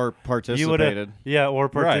 though. Or You would participated. have, yeah, or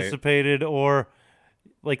participated, or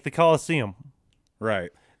like the Coliseum.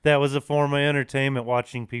 Right. That was a form of entertainment,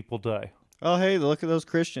 watching people die. Oh hey, look at those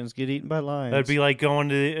Christians get eaten by lions. That'd be like going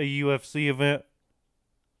to a UFC event.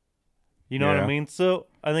 You know what I Yeah. mean? So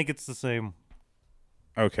I think it's the same.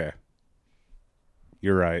 Okay.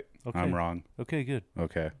 You're right. Okay. I'm wrong. Okay, good.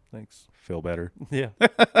 Okay. Thanks. Feel better. Yeah.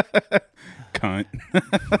 Cunt.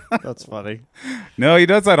 That's funny. No, he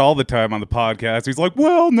does that all the time on the podcast. He's like,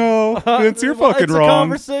 well, no, Vince, you're Well, fucking it's wrong. a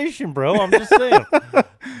conversation, bro. I'm just saying. Why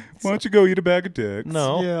don't you go eat a bag of dicks?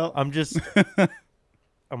 No, Yeah. I'm just.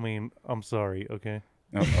 I mean, I'm sorry. Okay,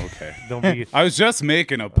 Oh, okay. don't be. I was just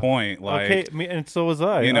making a point. Like, Okay, and so was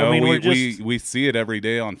I. you know, I mean, we, we're just. we see it every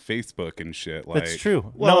day on Facebook and shit. Like, That's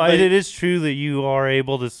true. Well, no, but- it is true that you are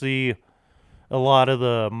able to see a lot of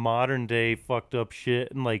the modern day fucked up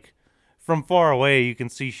shit, and like from far away, you can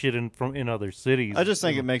see shit in other cities. I just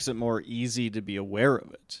think it makes it more easy to be aware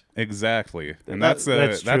of it. Exactly. And That-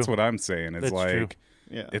 that's that's true. what I'm saying. It's That's like, true.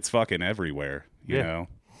 Yeah. it's fucking everywhere, you Yeah. know?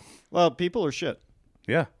 Well, people are shit.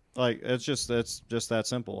 Yeah. Like it's just that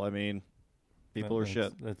simple. I mean, people are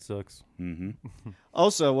shit. That sucks.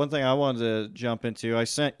 Also, one thing I wanted to jump into, I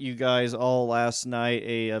sent you guys all last night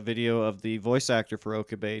a video of the voice actor for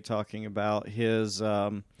Okabe talking about his.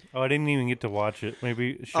 Oh, I didn't even get to watch it.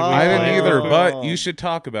 Maybe should we I play didn't it either, real quick? but you should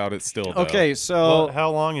talk about it still, though. Okay, so Well,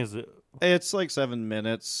 how long is it? it's like 7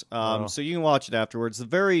 minutes, Oh. so you can watch it afterwards. The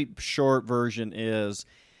very short version is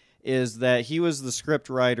that he was the script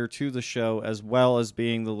writer to the show as well as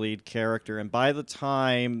being the lead character, and by the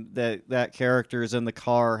time that character is in the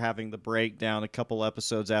car having the breakdown a couple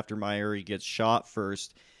episodes after Mayuri gets shot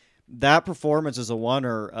first, that performance is a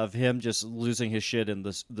wonder of him just losing his shit in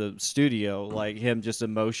the studio, like him just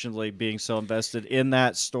emotionally being so invested in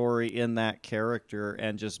that story, in that character,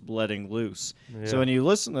 and just letting loose. So Yeah. when you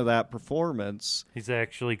listen to that performance, He's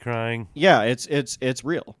actually crying. yeah, it's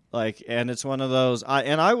real. Like, and it's one of those.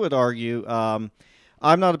 I would argue. I'm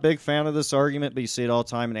not a big fan of this argument, but you see it all the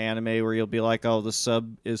time in anime where you'll be like, "Oh, the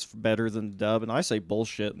sub is better than the dub," and I say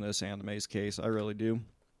bullshit in this anime's case. I really do.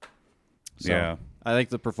 So, Yeah. I think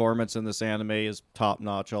the performance in this anime is top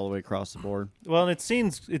notch all the way across the board. Well, and it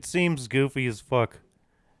seems goofy as fuck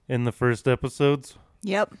in the first episodes.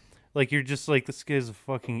 Yep. Like, you're just like, this guy's a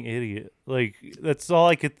fucking idiot. Like, that's all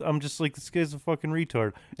I could. I'm just like, this guy's a fucking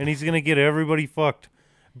retard, and he's gonna get everybody fucked.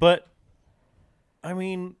 But I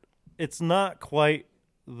mean, it's not quite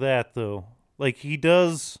that though. Like, he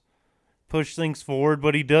does push things forward,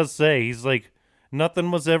 but he does say, he's like, nothing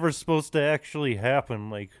was ever supposed to actually happen.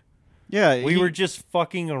 Like, Yeah, we were just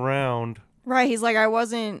fucking around. Right. He's like, I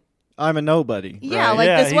wasn't. I'm a nobody. Yeah, right? like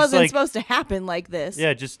Yeah, this he's wasn't like- supposed to happen like this.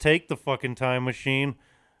 Yeah, just take the fucking time machine.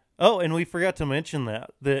 Oh, and we forgot to mention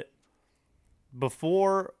that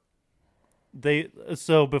before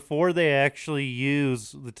they actually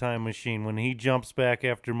use the time machine, when he jumps back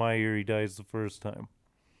after Mayuri dies the first time,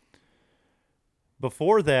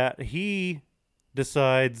 before that, he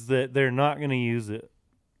decides that they're not going to use it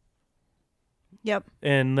Yep.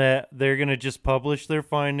 and that they're going to just publish their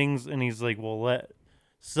findings, and he's like, well, let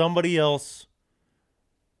somebody else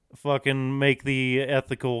fucking make the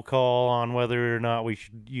ethical call on whether or not we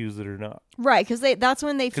should use it or not. Right, because that's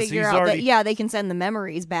when they 'Cause figure he's out already- that, yeah, they can send the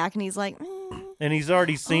memories back. And he's like, And he's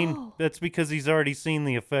already seen, that's because he's already seen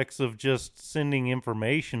the effects of just sending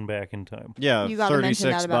information back in time. Yeah, You gotta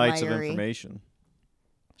mention 36 that about bytes of Mayuri. information.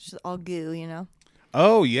 she's all goo, you know?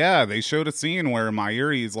 Oh yeah, they showed a scene where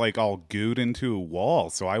Mayuri is like all gooed into a wall.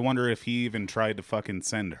 So I wonder if he even tried to fucking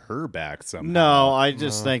send her back somehow. No, I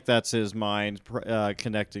just think that's his mind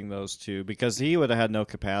connecting those two, because he would have had no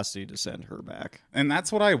capacity to send her back. And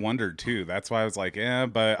that's what I wondered too. That's why I was like, yeah,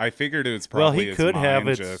 but I figured it was Well, probably he his could have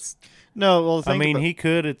mind it. just. No, well, I mean, he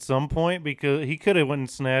could at some point, because he could have went and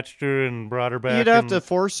snatched her and brought her back. you'd have and- to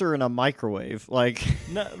force her in a microwave, like.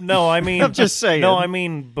 No, I mean, I'm just saying. No, I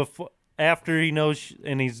mean before, after he knows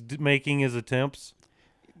and he's making his attempts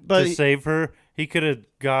but to save her, he could have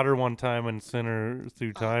got her one time and sent her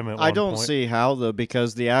through time. At I one don't point. see how, though,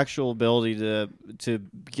 because the actual ability to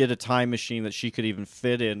get a time machine that she could even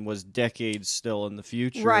fit in was decades still in the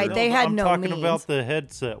future. Right, they had I'm no talking means. about the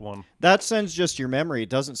headset one. That sends just your memory. It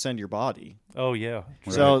doesn't send your body. Oh yeah,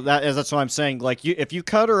 So that's what I'm saying. Like, if you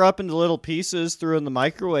cut her up into little pieces, threw in the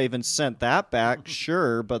microwave, and sent that back,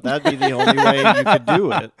 sure, but that'd be the only way you could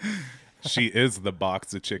do it. She is the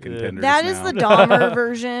box of chicken tenders. That is now. the Dahmer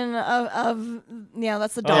version of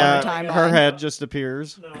that's the Dahmer timeline. her head just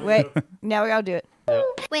appears. Wait, now we gotta do it.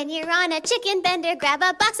 When you're on a chicken bender, grab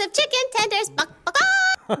a box of chicken tenders. Bok, bok,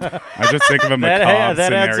 bok. I just think of a That macabre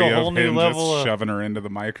that adds a scenario whole of new him level just of- shoving her into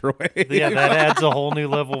the microwave. yeah, that adds a whole new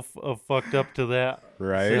level of fucked up to that.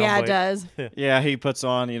 Right? Yeah, like- it does. Yeah, he puts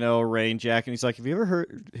on, a rain jacket, and he's like, have you ever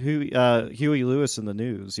heard Huey Lewis in the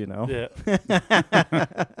news, Yeah.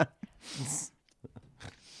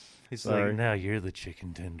 He's Sorry. like, now you're the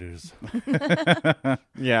chicken tenders.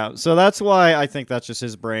 Yeah, so that's why I think that's just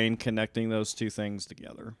his brain connecting those two things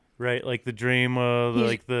together. Right, like the dream of He's-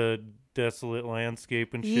 like the desolate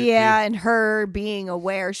landscape and shit. Yeah, too. and her being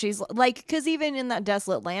aware, she's like, because even in that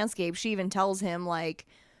desolate landscape, she even tells him like,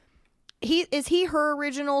 he her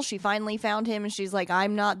original? She finally found him, and she's like,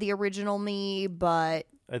 I'm not the original me, but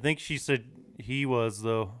I think she said he was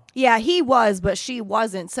though. yeah, he was, but she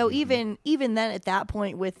wasn't. So even then, at that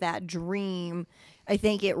point with that dream, I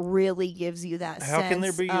think it really gives you that How sense can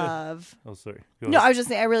there be a- of. Oh, sorry. Go No, ahead. I was just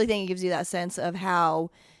saying, I really think it gives you that sense of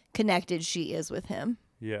how connected she is with him.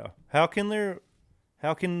 Yeah. How can there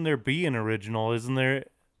be an original? Isn't there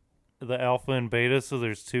the alpha and beta? So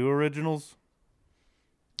there's two originals,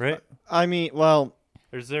 right? I mean, well,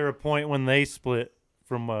 Or is there a point when they split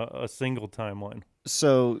from a single timeline?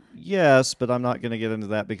 so yes, but I'm not going to get into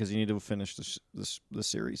that because you need to finish the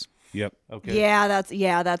series. Yep. Okay.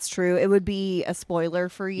 Yeah, that's true. It would be a spoiler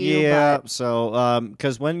for you. Yeah, but so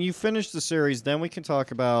because when you finish the series, then we can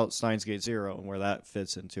talk about Steins Gate Zero and where that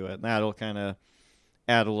fits into it, and that'll kind of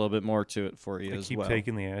add a little bit more to it for you I as keep well.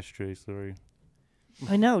 taking the ashtray. Sorry.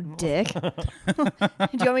 I know, dick. Do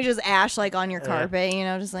you want me to just ash like on your carpet?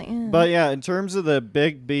 Just like. But yeah, in terms of the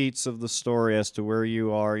big beats of the story as to where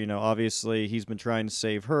you are, obviously he's been trying to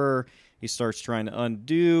save her. He starts trying to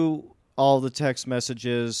undo all the text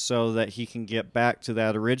messages so that he can get back to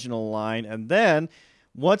that original line. And then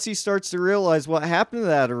once he starts to realize what happened to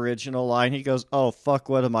that original line, he goes, oh, fuck,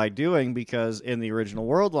 what am I doing? Because in the original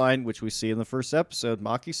world line, which we see in the first episode,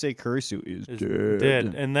 Makise Kurisu is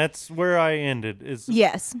Dead. And that's where I ended. Is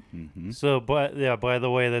Yes. So, but yeah, by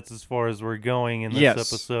the way, that's as far as we're going in this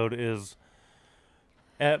Yes. episode. Is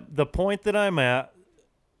at the point that I'm at,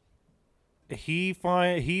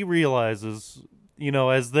 he realizes,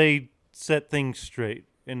 as they set things straight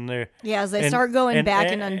in there. Yeah, as they start going back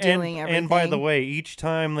and undoing everything. And by the way, each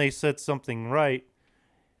time they set something right,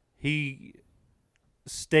 he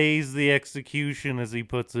stays the execution, as he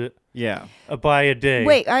puts it, Yeah. by a day.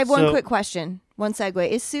 Wait, I have one So- quick question. One segue.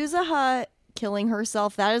 Is Suzuha killing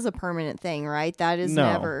herself? That is a permanent thing, right? That is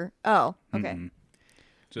No. never. Oh, okay.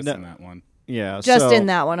 Just No. in that one. Yeah. Just so- in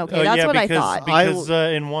that one. Okay, that's yeah, what because, I thought. Because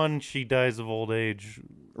in one, she dies of old age.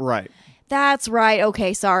 Right. That's right.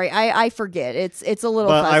 Okay, sorry. I forget. It's a little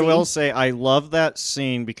But fuzzy. I will say I love that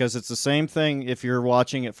scene because it's the same thing if you're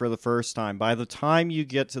watching it for the first time. By the time you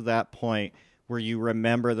get to that point where you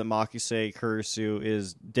remember that Makise Kurisu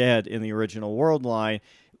is dead in the original world line,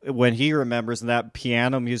 when he remembers and that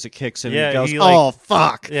piano music kicks in, Yeah, he goes, he, like- oh,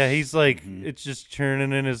 fuck. Yeah, he's like, it's just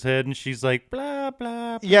churning in his head, and she's like, blah,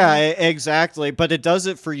 blah, blah. Yeah, exactly. But it does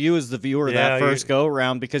it for you as the viewer Yeah, that first go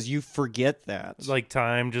around because you forget that. Like,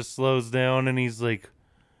 time just slows down, and he's like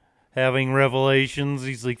having revelations.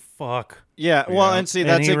 He's like, fuck. yeah, well, and see, And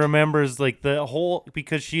that's he a- remembers, like, the whole,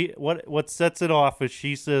 because what sets it off is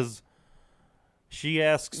she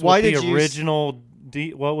asks Why what did the you original,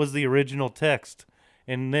 what was the original text?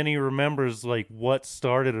 And then he remembers like what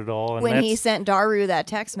started it all, and when that's he sent Daru that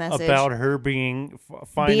text message about her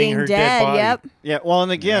finding her dead. dead body. Yep. Yeah, well,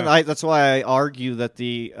 and again, that's why I argue that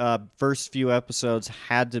the first few episodes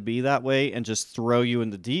had to be that way and just throw you in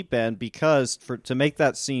the deep end, because to make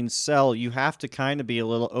that scene sell, you have to kind of be a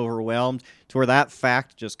little overwhelmed to where that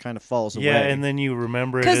fact just kind of falls away. Yeah, and then you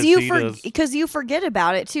remember it because you forget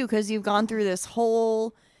about it too, because you've gone through this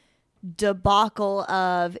whole debacle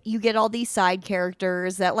of you get all these side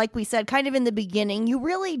characters that, like we said, kind of in the beginning, you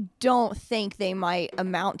really don't think they might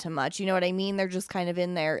amount to much. You know what I mean? They're just kind of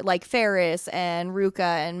in there, like Ferris and Ruka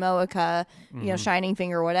and Moeka, you know, Shining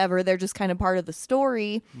Finger, whatever. They're just kind of part of the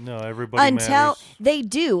story. No, everybody until matters. they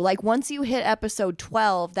do. Like once you hit episode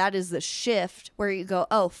 12, that is the shift where you go,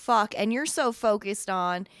 oh fuck, and you're so focused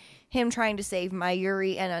on him trying to save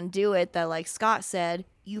Mayuri and undo it that, like Scott said,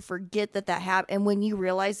 you forget that happened. And when you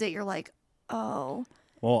realize it, you're like, oh,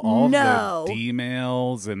 well, all no. the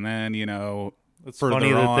D-mails, and then, you know, It's further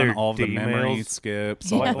funny that on, they're all the memory D-mails.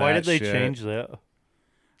 skips. Yeah. All Why that did they shit. change that?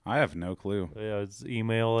 I have no clue. Yeah, it's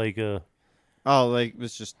email like a. Oh, like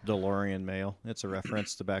it's just DeLorean mail. It's a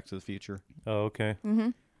reference to Back to the Future. Oh, okay. Mm-hmm.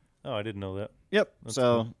 Oh, I didn't know that. Yep. That's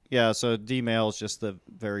so cool. yeah, so D-mail is just the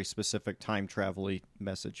very specific time travel-y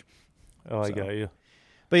message. Oh, I So. got you.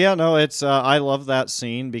 But yeah, no, it's I love that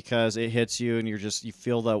scene because it hits you and you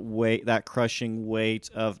feel that weight, that crushing weight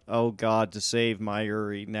of, oh God, to save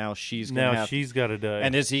Mayuri, now she's gonna have, She's got to die.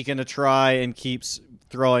 and is he gonna try and keeps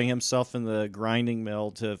throwing himself in the grinding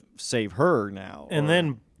mill to save her now? And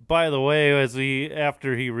then, by the way,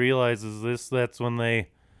 after he realizes this, that's when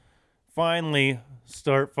they finally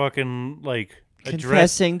start fucking like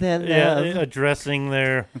confessing their love. addressing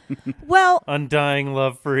their Well, undying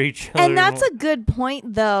love for each other. and that's a good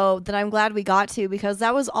point, though, that I'm glad we got to, because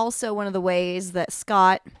that was also one of the ways that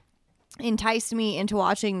Scott enticed me into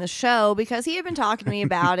watching the show, because he had been talking to me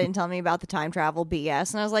about it and telling me about the time travel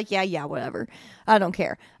BS. And I was like, yeah, whatever. I don't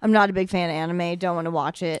care. I'm not a big fan of anime. Don't want to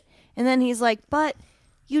watch it. And then he's like, but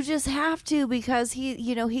you just have to, because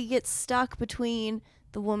he gets stuck between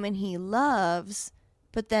the woman he loves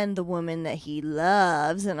but then the woman that he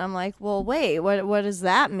loves. And I'm like, well, wait, what does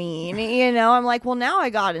that mean? I'm like, well, now I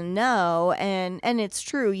gotta know. And it's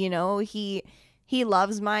true, he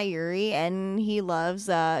loves Mayuri and he loves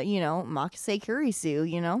Makase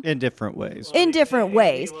Kurisu, in different ways. in different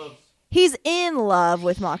ways. He's in love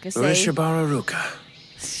with Makase. Urishabara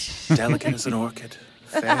Ruka, delicate as an orchid,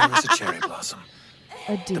 fair as a cherry blossom,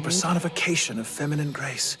 A the dude. personification of feminine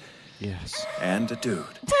grace, Yes. and a dude.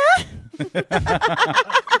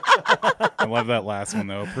 I love that last one,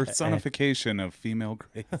 though. Personification of female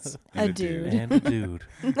grace. A And dude. and a dude.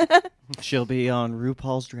 She'll be on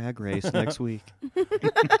RuPaul's Drag Race next week.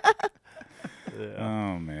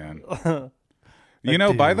 Oh, man. A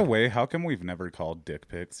By the dude. way, how come we've never called dick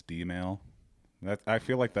pics D-mail? I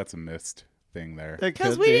feel like that's a missed thing there.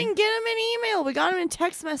 Because we didn't get him in email. We got him in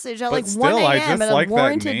text message at But like still, 1 I a.m. just at like that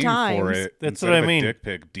unwarranted name times. for it. That's Instead what I of a mean. Dick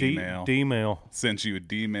pic D-mail. D-mail. Sent you a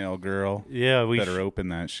D-mail, girl. Yeah, we Better open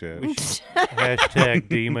that shit. hashtag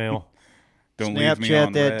D-mail. Don't leave me on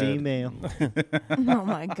Snapchat that red. D-mail. Oh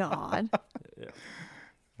my god.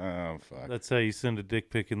 Oh, fuck. That's how you send a dick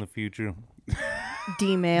pic in the future.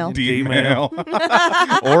 D-mail. D-mail.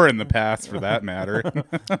 Or in the past, for that matter.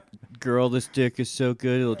 Girl, this dick is so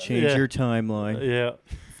good it'll change Yeah. your timeline. Yeah.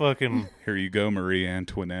 Fucking. Here you go, Marie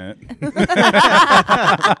Antoinette.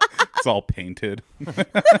 It's all painted.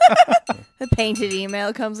 A painted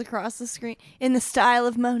email comes across the screen in the style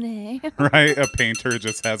of Monet. Right? A painter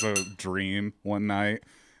just has a dream one night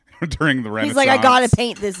during the Renaissance. He's like, I gotta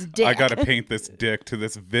paint this dick. I gotta paint this dick to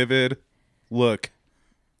this vivid look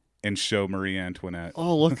and show Marie Antoinette.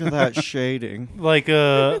 Oh, look at that shading. Like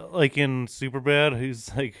in Superbad,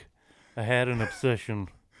 he's like, I had an obsession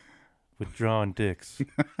with drawing dicks.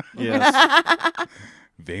 Yes.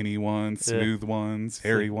 Veiny ones, smooth ones,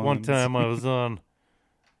 hairy ones. One time I was on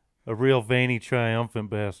a real veiny triumphant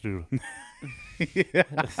bastard.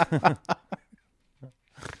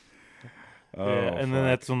 Oh, Yeah, and then fuck.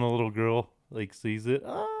 that's when the little girl like sees it.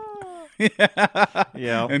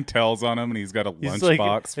 Yeah. And tells on him, and he's got a He's like,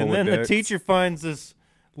 lunchbox full and of then the dicks. teacher finds this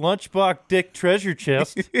lunchbox dick treasure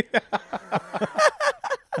chest.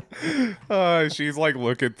 She's like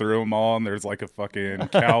looking through them all, and there's like a fucking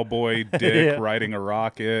cowboy dick Yeah. riding a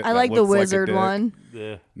rocket. I that like the looks a wizard dick. one.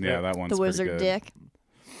 Yeah, Yeah, that one's The pretty wizard good. dick.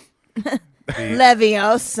 The-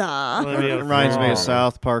 Leviosa. Leviosa. Reminds me Oh. of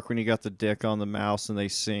South Park when you got the dick on the mouse and they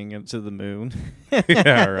sing into the moon.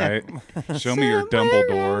 Yeah, right. Show me your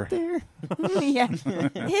Dumbledore. Yeah.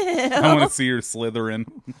 I want to see your Slytherin.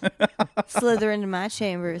 Slither into my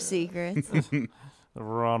chamber of secrets.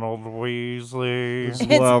 Ronald Weasley. It's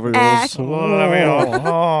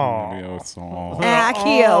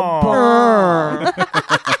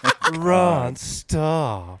Accio. Ron,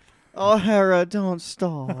 stop. Oh, Hera, don't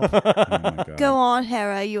stop. Oh my God. Go on,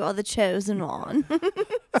 Hera. You are the chosen one.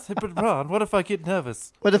 But Ron, what if I get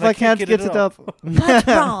nervous? What if And I can't get it up? But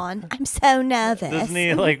Ron, I'm so nervous. Doesn't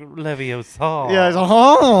he like Leviosa? Yeah,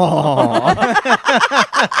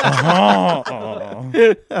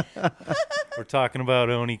 it's, We're talking about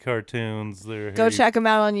Oni cartoons. They're Go check them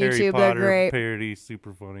out on Harry YouTube. They're Potter great. parody,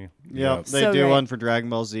 super funny. Yep, they So do great. one for Dragon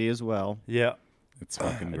Ball Z as well. Yeah. It's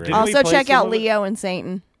fucking great. Didn't we Also, play check some out of it? Leo and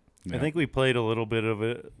Satan. Yeah. I think we played a little bit of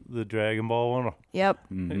it, the Dragon Ball one. Yep.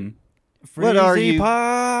 Mm-hmm. What are Freezy you-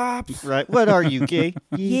 Pops? Right? What are you, gay?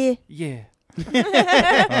 Yeah. Yeah.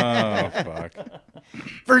 Oh fuck.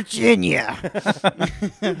 Virginia.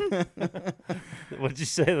 What'd you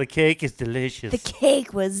say? The cake is delicious. The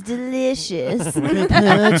cake was delicious.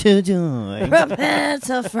 Prepare to die. Prepare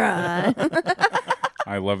to fry.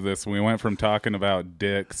 I love this. We went from talking about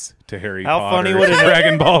dicks to Harry How Potter funny would to it-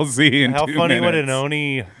 Dragon Ball Z in How 2 funny would minutes. an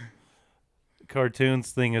Oni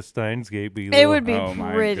cartoons thing of Steins Gate be? It though? would be Oh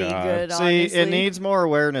my pretty God. good, See, honestly. it needs more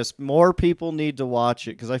awareness. More people need to watch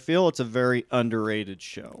it because I feel it's a very underrated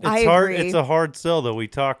show. It's I hard. agree. It's a hard sell, though. We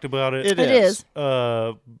talked about it. It It is.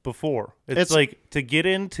 is. Before. It's It's- like to get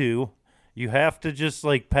into, you have to just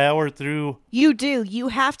like power through. You do. You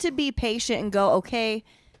have to be patient and go, okay,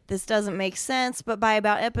 this doesn't make sense. But by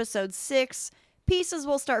about episode 6, pieces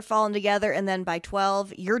will start falling together. And then by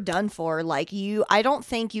 12, you're done for. Like, I don't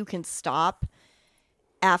think you can stop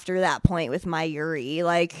after that point with Mayuri.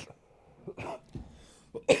 Like,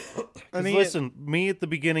 I mean, Listen, me at the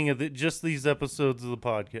beginning of just these episodes of the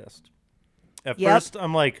podcast. At Yep. first,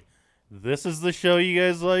 I'm like, this is the show you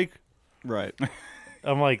guys like? right.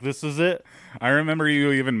 I'm like, this is it? I remember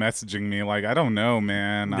you even messaging me like, I don't know,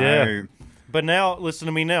 man. Yeah. But now, listen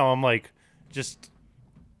to me now. I'm like, just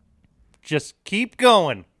keep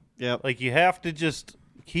going. Yep. Like, you have to just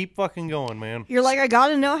keep fucking going, man. you're like, I got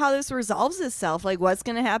to know how this resolves itself. Like, what's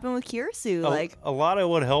going to happen with Kirisu? Like, A lot of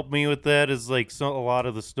what helped me with that is, like, a lot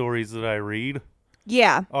of the stories that I read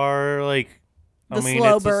yeah. are, like, The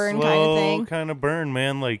slow it's a burn kinda slow thing. kind of burn,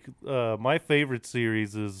 man. Like, my favorite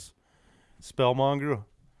series is Spellmonger.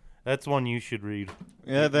 That's one you should read.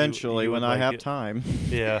 Yeah, eventually, you when would I like have it. time.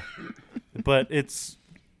 Yeah. But it's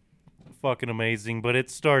fucking amazing. But it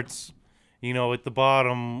starts, at the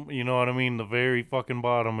bottom, you know what I mean? The very fucking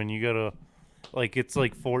bottom. And you gotta, like, it's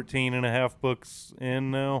like 14 and a half books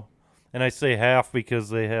in now. And I say half because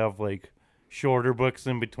they have, like, shorter books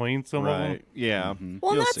in between some of them. Right. Yeah.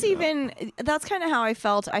 Well, You'll that's see that. that's kind of how I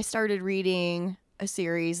felt. I started reading a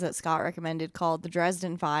series that Scott recommended called The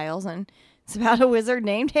Dresden Files, and it's about a wizard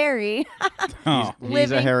named Harry. Oh. He's a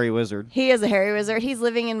living- hairy wizard. He is a Harry wizard. He's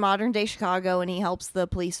living in modern day Chicago, and he helps the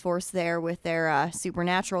police force there with their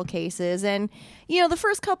supernatural cases. And the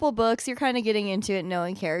first couple books, you're kind of getting into it,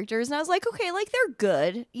 knowing characters, and I was like, okay, like they're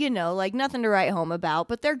good, like nothing to write home about,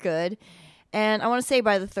 but they're good. And I want to say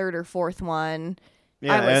by the third or fourth one,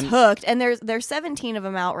 Yeah, I was and- hooked. And there's 17 of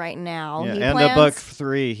them out right now. Yeah, He and plans- the book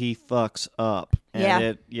 3, he fucks up.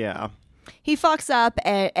 And Yeah. He fucks up,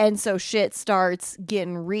 and so shit starts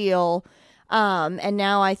getting real. And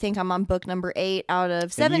now I think I'm on book number 8 out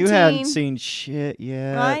of 17. And you hadn't seen shit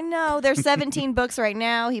yet. I know. There's 17 books right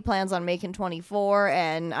now. He plans on making 24,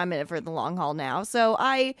 and I'm in it for the long haul now. So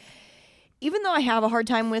even though I have a hard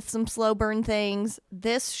time with some slow burn things,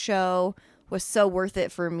 this show was so worth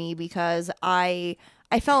it for me because I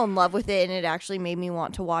fell in love with it, and it actually made me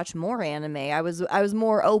want to watch more anime. I was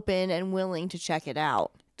more open and willing to check it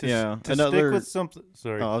out. Yeah, To another- stick with something.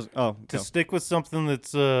 Sorry. To go. stick with something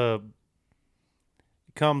that's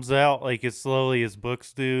comes out like as slowly as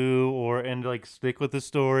books do, and like stick with the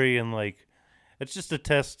story, and like it's just a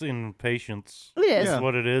test in patience. It is. Yeah.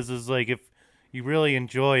 What it is like if you really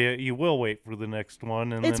enjoy it, you will wait for the next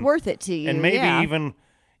one, and It's then, worth it to you. and maybe yeah. even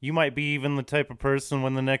you might be even the type of person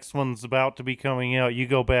when the next one's about to be coming out, you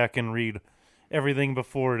go back and read everything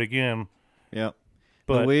before it again. Yep.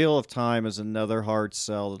 But the Wheel of Time is another hard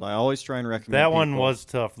sell that I always try and recommend. that one people. was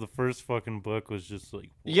tough. The first fucking book was just like,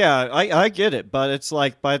 Yeah, I get it, but it's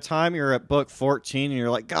like by the time you're at book 14 and you're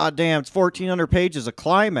like, God damn, it's 1,400 pages of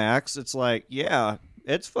climax. It's like, yeah,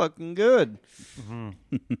 it's fucking good.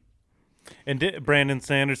 and Brandon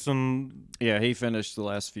Sanderson. Yeah, he finished the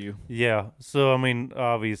last few. Yeah, so I mean,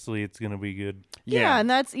 obviously it's gonna be good. Yeah, and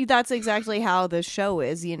that's exactly how the show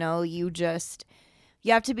is. You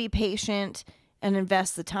have to be patient and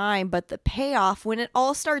invest the time, but the payoff when it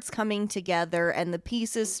all starts coming together and the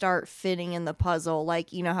pieces start fitting in the puzzle,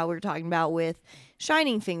 like, you know, how we were talking about with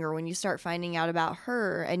Shining Finger, when you start finding out about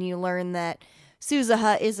her and you learn that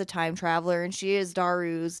Suzuha is a time traveler and she is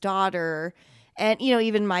Daru's daughter. And, you know,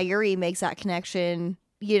 even Mayuri makes that connection,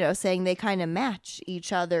 you know, saying they kind of match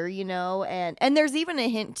each other, you know, and there's even a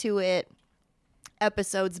hint to it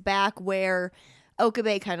episodes back where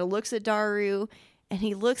Okabe kind of looks at Daru and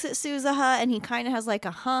he looks at Suzuha and he kind of has like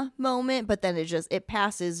a moment, but then it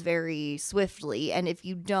passes very swiftly. And if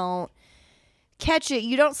you don't catch it,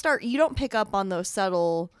 you don't pick up on those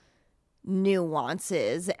subtle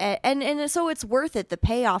nuances. And so it's worth it, the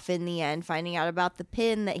payoff in the end, finding out about the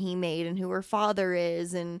pin that he made and who her father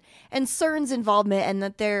is and CERN's involvement and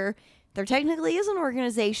that there technically is an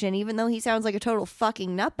organization, even though he sounds like a total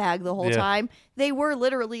fucking nutbag the whole time. They were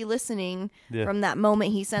literally listening from that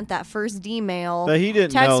moment he sent that first email. But he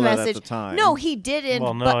didn't text know that message. at the time. No, he didn't.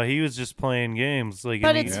 Well, no, he was just playing games.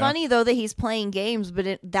 But it's funny, though, that he's playing games,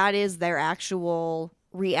 but that is their actual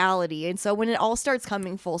reality. And so when it all starts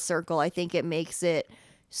coming full circle, I think it makes it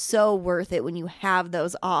so worth it when you have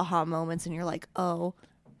those aha moments and you're like, oh,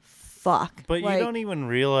 fuck. But you don't even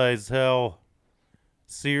realize how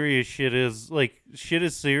serious shit is. Like, shit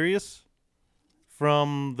is serious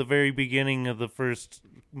from the very beginning of the first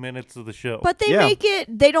minutes of the show. But they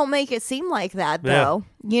don't make it seem like that, though.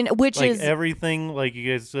 You know, which like is everything, like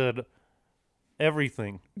you guys said,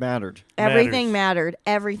 everything mattered. Everything mattered.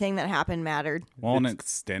 Everything that happened mattered. Well, and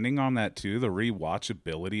extending on that too, the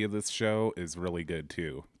rewatchability of this show is really good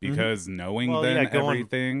too, because knowing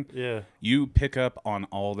everything, you pick up on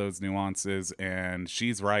all those nuances. And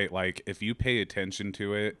she's right. Like, if you pay attention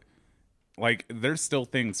to it, like, there's still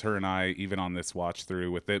things her and I, even on this watch through,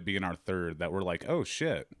 with it being our third, that we're like, oh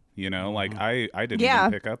shit. You know, like, I didn't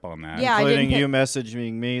even pick up on that. Yeah, including you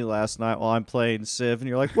messaging me last night while I'm playing Civ, and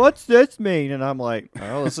you're like, what's this mean? And I'm like,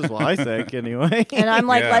 well, this is what I think anyway. And I'm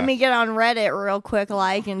like, let me get on Reddit real quick,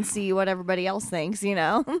 and see what everybody else thinks, you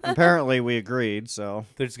know? Apparently we agreed, so.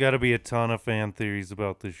 There's got to be a ton of fan theories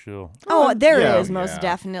about this show. Oh, there is, most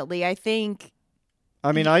definitely. I think...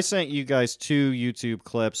 I mean, I sent you guys 2 YouTube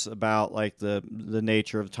clips about like the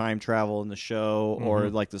nature of time travel in the show, or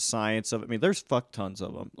like the science of it. I mean, there's fuck tons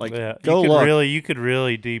of them. Like, go look. You could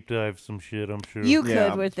really deep dive some shit, I'm sure. You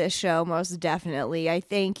could with this show, most definitely. I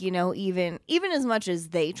think, you know, even as much as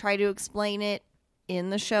they try to explain it in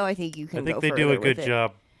the show, I think you can. I think they do a good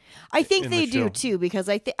job. I think they do too, because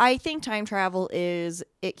I think time travel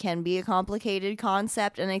it can be a complicated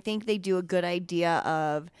concept, and I think they do a good idea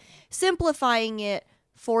of simplifying it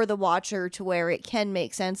for the watcher to where it can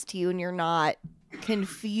make sense to you and you're not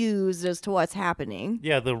confused as to what's happening.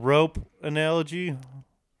 Yeah, the rope analogy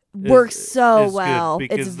works so well.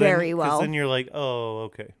 It's very well. Because then you're like, oh,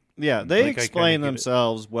 okay. Yeah, they explain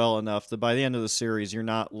themselves well enough that by the end of the series, you're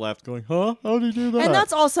not left going, huh? How do you do that? And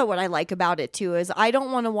that's also what I like about it, too, is I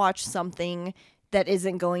don't want to watch something that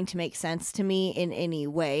isn't going to make sense to me in any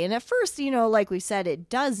way. And at first, you know, like we said, it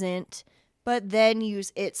doesn't. But then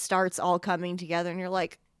it starts all coming together, and you're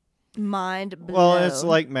like, mind blown. Well, it's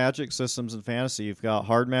like magic systems in fantasy. You've got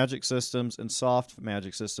hard magic systems and soft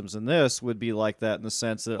magic systems, and this would be like that in the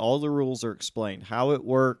sense that all the rules are explained, how it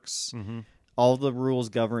works, all the rules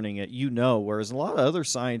governing it, you know. Whereas a lot of other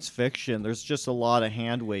science fiction, there's just a lot of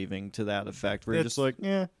hand-waving to that effect, where you're just like,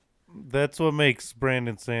 yeah. That's what makes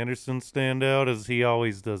Brandon Sanderson stand out, is he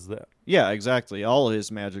always does that. Yeah, exactly. All of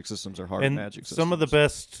his magic systems are hard magic systems. Some of the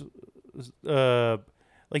best...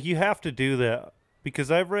 like, you have to do that,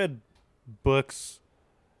 because I've read books,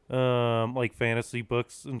 like fantasy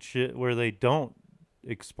books and shit, where they don't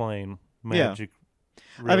explain magic.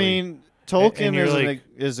 Really. I mean, Tolkien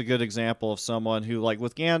is a good example of someone who, like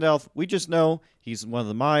with Gandalf, we just know he's one of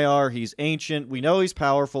the Maiar, he's ancient, we know he's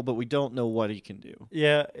powerful, but we don't know what he can do.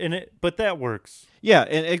 Yeah, but that works. Yeah,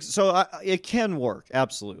 and it can work,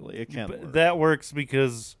 absolutely, it can work. That works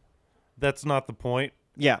because that's not the point.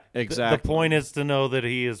 Yeah, exactly. The point is to know that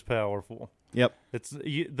he is powerful. Yep.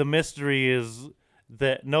 The mystery is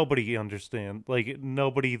that nobody understands. Like,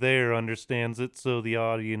 nobody there understands it, so the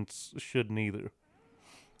audience shouldn't either.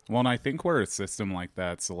 Well, and I think where a system like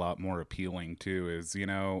that's a lot more appealing too is, you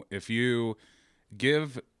know, if you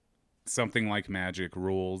give something like magic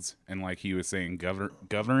rules and, like he was saying,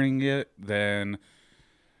 governing it, then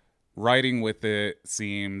writing with it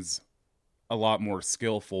seems a lot more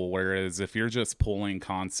skillful. Whereas if you're just pulling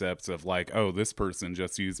concepts of like, oh, this person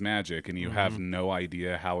just used magic, and you have no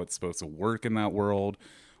idea how it's supposed to work in that world,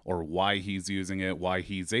 or why he's using it, why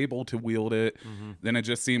he's able to wield it, then it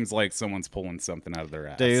just seems like someone's pulling something out of their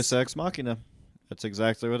ass. Deus Ex Machina. That's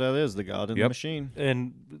exactly what that is. The god in the machine.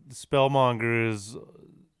 And Spellmonger is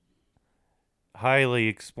highly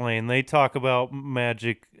explained. They talk about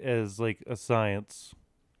magic as like a science.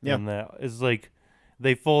 Yeah. And that is like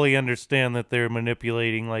they fully understand that they're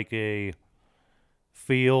manipulating like a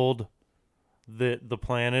field that the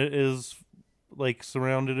planet is like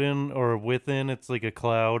surrounded in or within. It's like a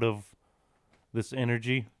cloud of this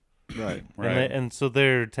energy. Right. And so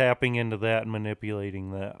they're tapping into that and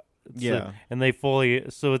manipulating that. Yeah. And they fully,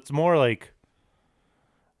 so it's more like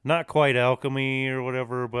not quite alchemy or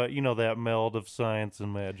whatever, but you know, that meld of science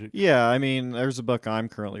and magic. Yeah, I mean, there's a book I'm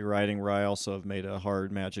currently writing where I also have made a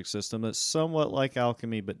hard magic system that's somewhat like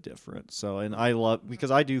alchemy but different. So, and I love,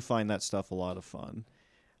 because I do find that stuff a lot of fun.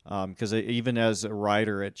 Because even as a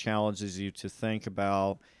writer, it challenges you to think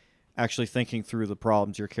about actually thinking through the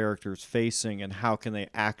problems your character is facing and how can they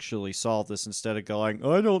actually solve this instead of going,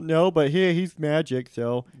 I don't know, but here he's magic,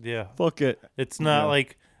 so yeah, fuck it. It's not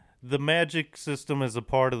like the magic system is a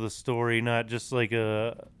part of the story, not just like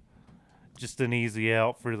just an easy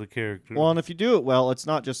out for the character. Well, and if you do it well, it's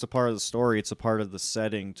not just a part of the story, it's a part of the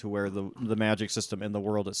setting to where the magic system and the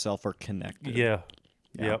world itself are connected. Yeah.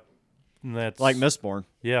 Yep. And that's like Mistborn.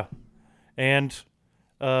 Yeah. And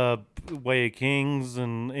Way of Kings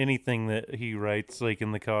and anything that he writes, like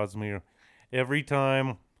in the Cosmere. Every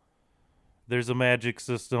time there's a magic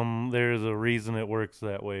system, there's a reason it works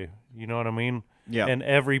that way. You know what I mean? Yeah. And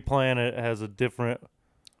every planet has a different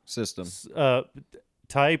system.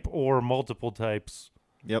 Type or multiple types.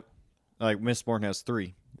 Yep. Like Mistborn has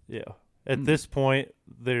 3. Yeah. At this point,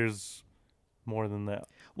 there's more than that.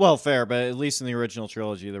 Well, fair, but at least in the original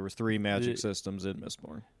trilogy, there were 3 magic systems in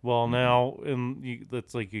Mistborn. Well, now,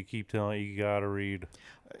 that's like you keep telling you gotta read.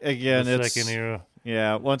 Again, the it's second era.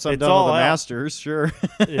 Yeah, once I'm It's done all with the out. Masters, sure.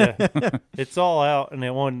 Yeah, it's all out, and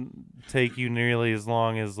it won't take you nearly as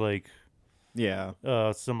long as like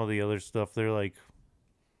some of the other stuff. They're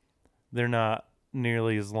not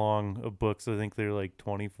nearly as long of books. I think they're like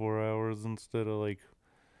 24 hours instead of like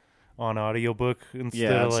on audiobook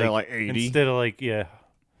instead of like 80. instead of like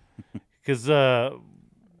because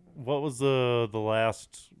what was the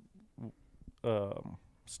last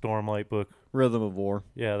Stormlight book? Rhythm of War.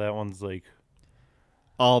 Yeah, that one's like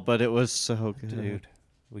but it was so good. Dude,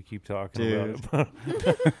 we keep talking about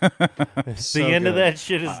it. So the end of good. that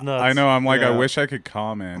shit is nuts. I know. I'm like, I wish I could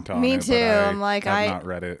comment on it. Me too. But I'm like, have I not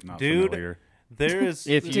read it. Not Dude, familiar. there is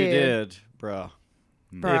If you did, bruh.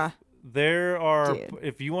 Bruh.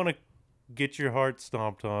 If you want to get your heart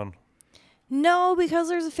stomped on. No, because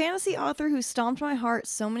there's a fantasy author who stomped my heart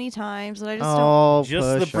so many times that I just Oh, Just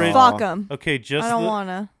the push bridge- off. Fuck 'em. Okay, just I don't the,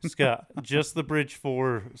 wanna. Scott, just the Bridge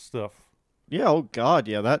 4 stuff. Yeah, oh god,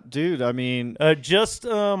 yeah, that dude, I mean... Just,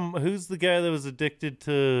 who's the guy that was addicted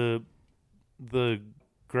to the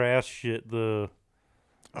grass shit, that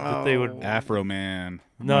they would... Afro Man.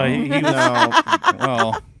 No, he was No,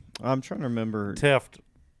 Well, I'm trying to remember. Teft.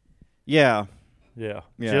 Yeah. Yeah,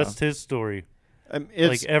 Yeah. just his story.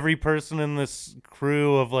 It's, Like, every person in this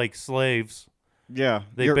crew of, like, slaves, yeah.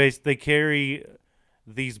 they carry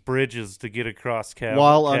these bridges to get across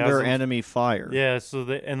while under chasms. enemy fire. Yeah, so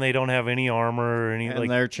they don't have any armor or any And like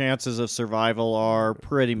their chances of survival are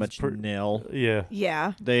pretty much nil. yeah.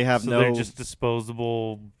 Yeah. They have So no... they're just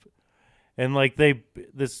disposable, and like the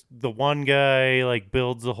one guy like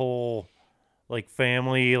builds a whole like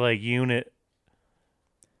family like unit.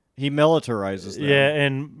 He militarizes them. Yeah,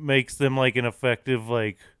 and makes them like an effective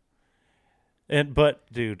like.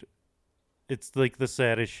 But dude, it's like the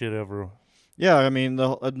saddest shit ever. Yeah, I mean,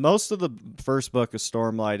 most of the first book of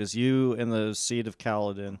Stormlight is you in the seat of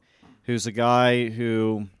Kaladin, who's a guy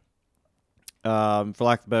who, for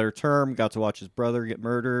lack of a better term, got to watch his brother get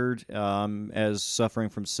murdered as suffering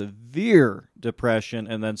from severe depression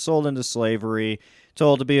and then sold into slavery,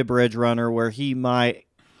 told to be a bridge runner where he might,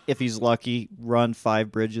 if he's lucky, run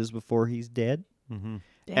 5 bridges before he's dead. Mm-hmm.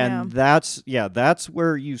 Damn. And that's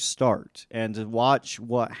where you start. And to watch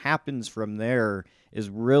what happens from there is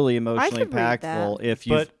really emotionally could read impactful. that. If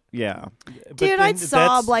you, But- yeah, Dude, I'd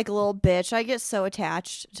sob like a little bitch. I get so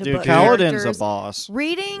attached to dude, book Kaladin's characters. a boss.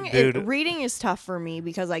 Reading Dude. reading is tough for me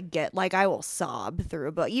because I will sob through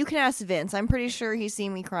a book. You can ask Vince. I'm pretty sure he's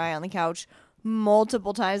seen me cry on the couch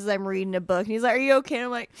multiple times as I'm reading a book. And he's like, "Are you okay?" And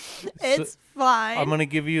I'm like, "It's fine." I'm gonna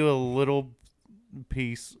give you a little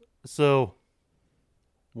piece. So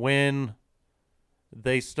when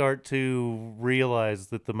they start to realize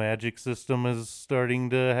that the magic system is starting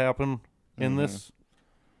to happen in this,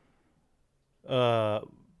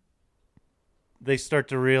 they start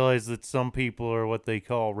to realize that some people are what they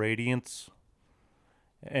call radiants,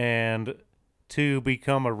 and to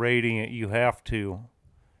become a radiant, you have to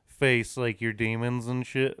face like your demons and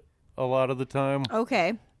shit a lot of the time,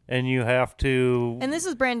 Okay. and you have to. And this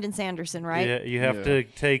is Brandon Sanderson, right? Yeah, you have to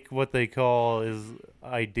take what they call is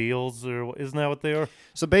ideals, or isn't that what they are?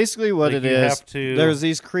 So basically, what Like, it you is, have to there's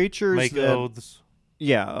these creatures Make that. oaths.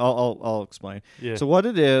 Yeah, I'll explain. Yeah. So what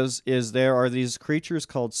it is there are these creatures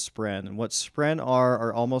called Spren, and what Spren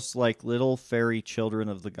are almost like little fairy children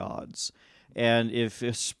of the gods. And if a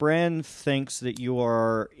Spren thinks that you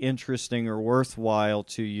are interesting or worthwhile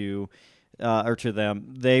to you, or to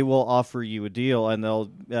them, they will offer you a deal, and they'll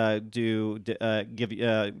do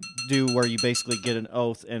where you basically get an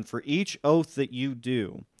oath, and for each oath that you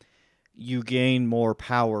do, you gain more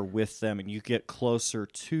power with them, and you get closer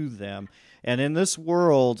to them. And in this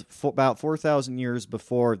world, about 4,000 years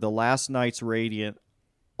before, the last Knights Radiant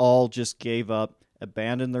all just gave up,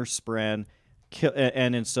 abandoned their Spren,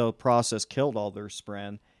 and in so process killed all their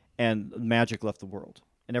Spren, and magic left the world.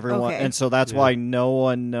 And everyone, Okay. and so that's why no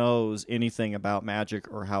one knows anything about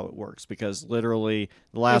magic or how it works, because literally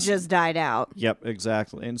the last It just died out. Yep,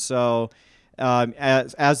 exactly. And so,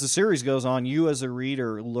 as the series goes on, you as a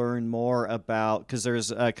reader learn more about, because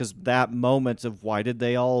that moment of why did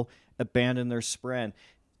they all abandon their Spren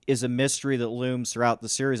is a mystery that looms throughout the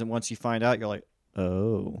series, and once you find out, you're like,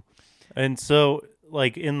 oh. And so,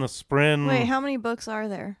 like in the Spren, Wait, how many books are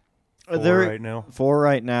there? right now. 4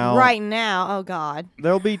 right now. Right now. Oh, God.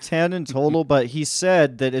 There'll be 10 in total, but he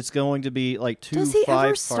said that it's going to be like 2 Does he ever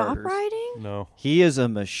 5-parters. stop writing? No. He is a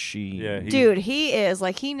machine. Yeah, Dude, he is.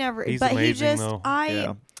 Like, he never... He's but he amazing, just... though.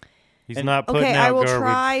 Yeah. He's not putting Okay, out I will garbage.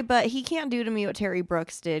 try, but he can't do to me what Terry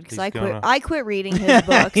Brooks did, because He's I quit reading his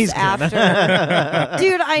books He's after.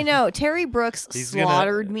 Dude, I know. Terry Brooks He's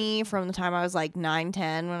slaughtered me from the time I was like 9,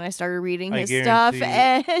 10 when I started reading I his stuff,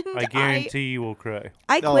 guarantee- and I guarantee you will cry.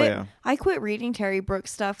 I quit. Oh, yeah. I quit reading Terry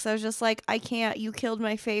Brooks stuff because I was just like, I can't. You killed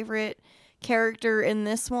my favorite character in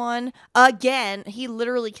this one again. He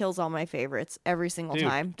literally kills all my favorites every single Dude,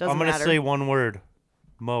 time. Doesn't I'm gonna matter. say one word: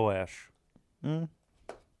 Moash. Mm.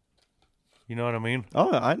 You know what I mean?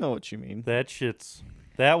 Oh, I know what you mean.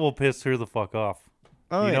 That will piss her the fuck off.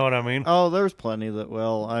 Oh, You yeah. know what I mean? Oh, there's plenty that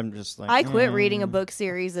will. I'm just like, I quit reading a book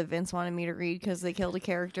series that Vince wanted me to read because they killed a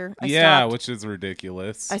character. I Yeah, stopped. which is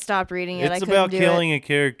ridiculous. I stopped reading it. I It's couldn't about do killing it. a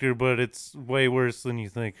character, but it's way worse than you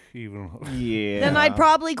think. Even Yeah. Then I'd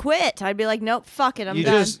probably quit. I'd be like, nope, fuck it, I'm You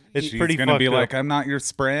done. just, it's She's pretty gonna be fucked like, up. I'm not your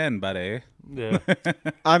Spren, buddy. Yeah.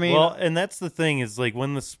 I mean, Well, and that's the thing is like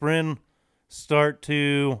when the Spren start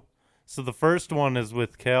to. So the first one is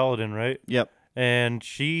with Kaladin, right? yep. And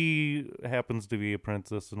she happens to be a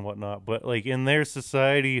princess and whatnot, but like in their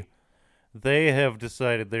society, they have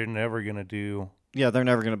decided they're never gonna do. Yeah, they're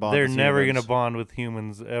never going to bond They're with never humans. gonna bond with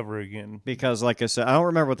humans ever again Because, like I said, I don't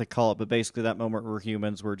remember what they call it, but basically that moment where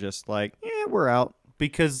humans were just like, yeah, we're out.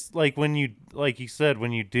 because like when you like you said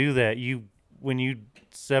when you do that when you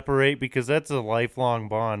separate, because that's a lifelong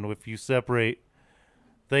bond. If you separate,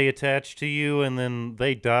 they attach to you and then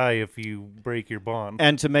they die if you break your bond.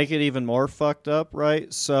 And to make it even more fucked up,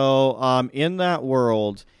 right? So, in that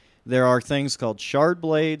world, there are things called shard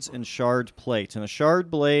blades and shard plate. And a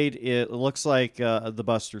shard blade, it looks like the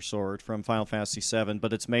Buster Sword from Final Fantasy VII,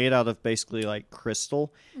 but it's made out of basically like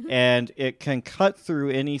crystal, and it can cut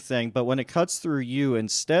through anything. But when it cuts through you,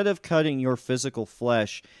 instead of cutting your physical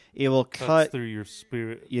flesh, it will Cuts cut through your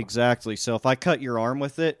spirit. exactly. So if I cut your arm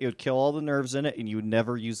with it, it would kill all the nerves in it, and you would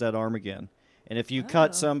never use that arm again. And if you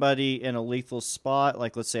cut somebody in a lethal spot,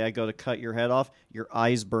 like let's say I go to cut your head off, your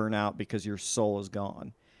eyes burn out because your soul is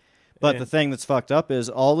gone. But the thing that's fucked up is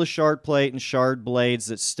all the shard plate and shard blades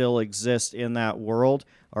that still exist in that world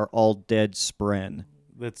are all dead Spren.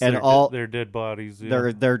 That's And their dead bodies.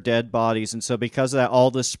 Yeah. They're dead bodies, and so because of that, all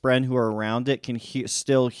the Spren who are around it can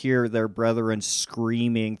still hear their brethren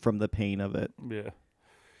screaming from the pain of it. Yeah.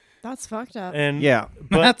 That's fucked up. And Yeah,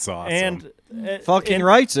 That's awesome. And fucking and,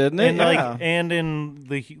 rights, isn't it? And Yeah. like, and in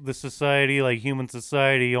the society, like human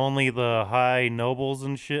society, only the high nobles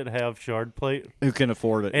and shit have shard plate, Who can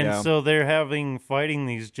afford it? and yeah. so they're fighting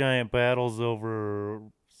these giant battles over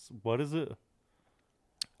what is it?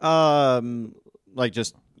 Like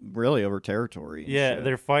just really over territory. and Yeah, shit.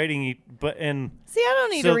 they're fighting, but and See, I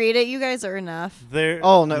don't need So- to read it. You guys are enough. they're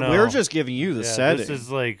Oh no, we're just giving you the yeah, setting. This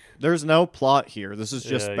is like There's no plot here. This is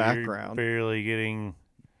just yeah, background. You're barely getting.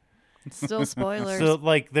 Still spoilers. So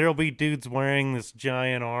like there'll be dudes wearing this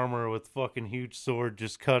giant armor with fucking huge sword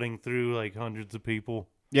just cutting through like hundreds of people.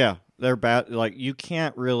 Yeah, they're bad. Like you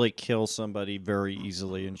can't really kill somebody very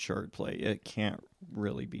easily in shard play. It can't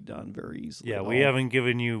really be done very easily. Yeah, at we all. haven't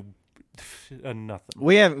given you nothing.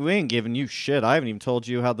 We ain't given you shit. I haven't even told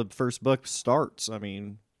you how the first book starts. I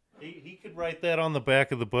mean, He could write that on the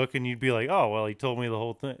back of the book, and you'd be like, "Oh, well, he told me the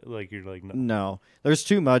whole thing." Like you're like, "No, No, there's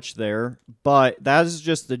too much there, but that is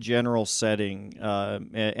just the general setting.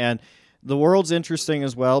 And the world's interesting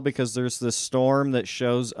as well because there's this storm that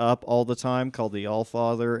shows up all the time called the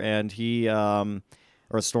Allfather, and he,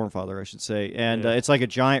 or Stormfather, I should say, and it's like a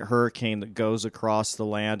giant hurricane that goes across the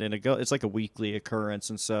land, and it's like a weekly occurrence,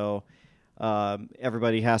 and so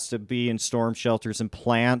everybody has to be in storm shelters, and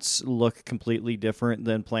plants look completely different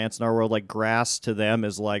than plants in our world. Like grass to them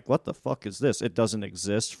is like, what the fuck is this? It doesn't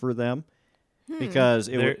exist for them. Because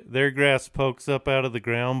their grass pokes up out of the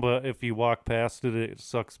ground, but if you walk past it, it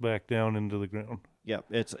sucks back down into the ground. Yeah,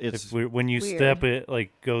 it's When you Weird. step it,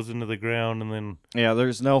 like goes into the ground, and then yeah.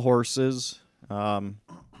 There's no horses.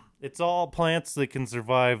 it's all plants that can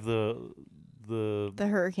survive the The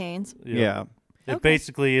hurricanes. Yeah. It Okay.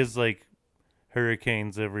 basically is like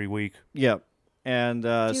hurricanes every week. Yeah. And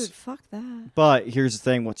Dude, fuck that. but here's the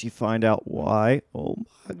thing: once you find out why, oh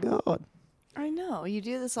my god! I know. You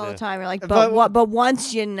do this all Yeah. the time. You're like, But- but what? But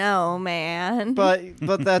once you know, man. But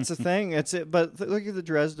that's the thing. It's it. But look at the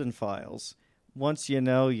Dresden Files. Once you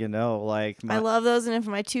know, you know. Like I love those, and if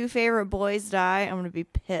my two favorite boys die, I'm gonna be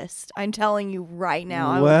pissed. I'm telling you right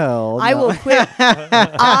now. I will quit.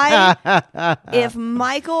 If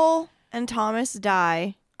Michael and Thomas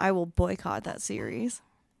die, I will boycott that series.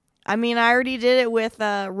 I mean, I already did it with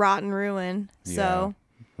Rotten Ruin, so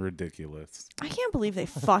Ridiculous. I can't believe they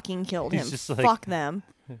fucking killed him. He's just like- Fuck them.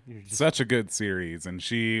 Such a good series, and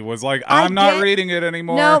she was like, I "I'm not get- reading it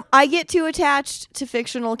anymore." No, I get too attached to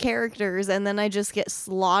fictional characters, and then I just get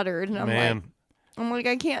slaughtered, and Man, I'm like,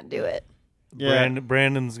 I can't do it. Yeah.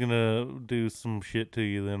 Brandon's gonna do some shit to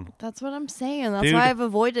you then. That's what I'm saying. That's Dude. why I've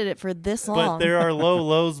avoided it for this long. But there are low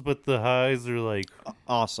lows, but the highs are like,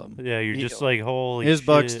 awesome. yeah, you're just like, holy His shit.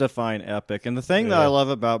 books define epic. And the thing that Yeah. I love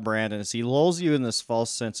about Brandon is he lulls you in this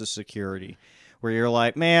false sense of security where you're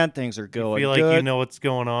like, man, things are going feel like good. you know what's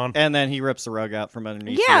going on. And then he rips the rug out from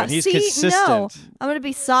underneath you. Yeah, And he's see, consistent. no. I'm gonna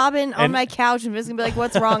be sobbing on And- my couch, and Vince gonna be like,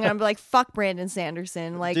 "What's wrong?" And I'm gonna be like, "Fuck Brandon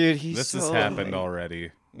Sanderson." Like, Dude, he's This so has happened annoying.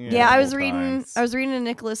 already. yeah, I was multiple reading. times. I was reading a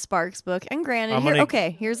Nicholas Sparks book, and granted, I'm gonna-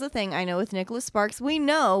 here's the thing. I know with Nicholas Sparks, we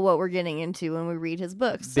know what we're getting into when we read his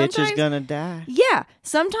books. Bitch is Sometimes- gonna die. Yeah,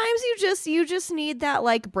 sometimes you just need that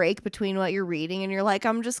like break between what you're reading, and you're like,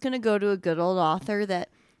 I'm just gonna go to a good old author that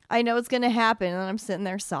I know it's gonna happen, and I'm sitting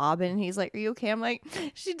there sobbing, and he's like, "Are you okay?" I'm like,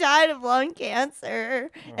 "She died of lung cancer,"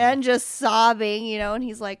 and just sobbing, and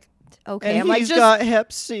he's like, "Okay." And I'm like, he's just got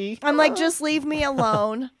Hep C. I'm like, just leave me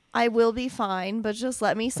alone. I will be fine, but just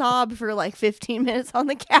let me sob for like 15 minutes on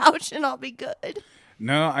the couch, and I'll be good.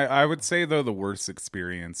 No, I would say though the worst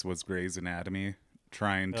experience was Grey's Anatomy.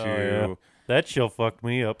 Trying to, Oh, yeah. That show fucked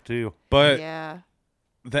me up too. but Yeah.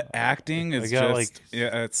 the acting is I got,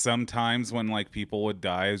 just sometimes when like people would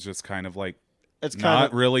die is just kind of like It's kind not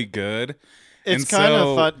of really good. it's And kind so-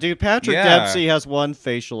 of fun. Dude, Patrick Yeah. Dempsey has one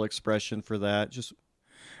facial expression for that. Just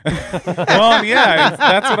Well, yeah,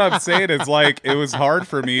 that's what I'm saying. It's like it was hard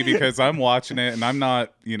for me because I'm watching it and I'm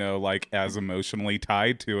not, like as emotionally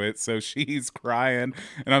tied to it. So she's crying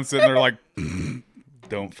and I'm sitting there like,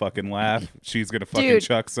 don't fucking laugh. She's gonna fucking Dude.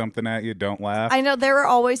 chuck something at you. Don't laugh. I know there were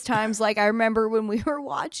always times like I remember when we were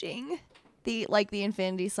watching the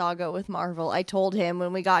Infinity Saga with Marvel. I told him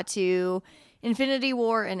when we got to Infinity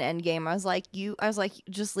War and Endgame, I was like,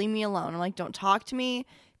 just leave me alone. I'm like, don't talk to me,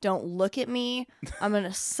 don't look at me. I'm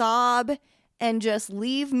gonna sob and just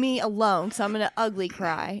leave me alone because I'm gonna ugly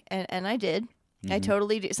cry. And I did. I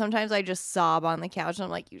totally do. Sometimes I just sob on the couch and I'm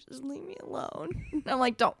like, you just leave me alone. I'm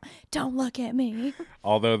like, don't look at me.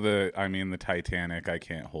 Although the Titanic, I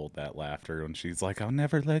can't hold that laughter when she's like, "I'll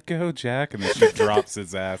never let go, Jack," and then she drops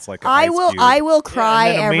his ass like an I ice will cube. cry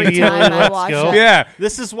and then every immediately time I let's watch go. it. Yeah,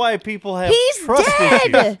 This is why people have He's trust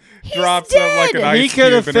issues. dead. He's drops him like an dead. ice he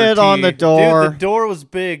could have cube in her fit on the tea. door. Dude, the door was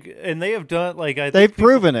big, and they have done like I. They've think people-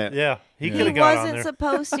 proven it. Yeah, he could He have got on wasn't there.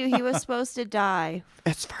 supposed to. He was supposed to die.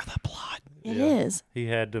 It's for the plot. It is. He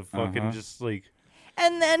had to fucking just like.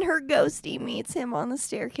 And then her ghostie meets him on the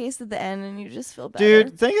staircase at the end, and you just feel better.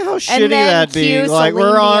 Dude, think of how shitty then that'd be. cue Like, Celine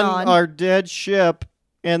we're on Dion. our dead ship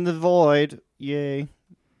in the void. Yay.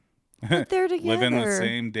 But they're together. Living the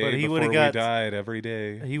same day But he before would've we got- died every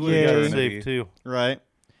day. He would have got Eternity. saved too. Right?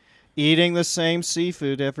 Eating the same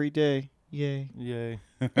seafood every day. Yay. Yay.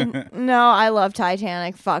 No, I love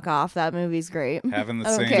Titanic. Fuck off. That movie's great. Having the I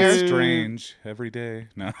don't same care. strange every day.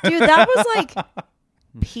 No. Dude, that was like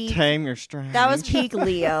peak. Tame your strange. That was peak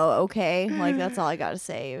Leo, okay? Like, that's all I gotta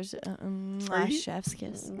say. It was chef's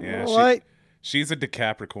kiss. Yeah, What? she's a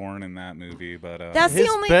Capricorn in that movie, but That's His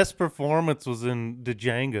the only. best performance was in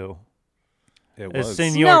Django. it as was.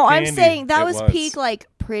 Senor No, I'm Candy. saying that It was was. peak, like,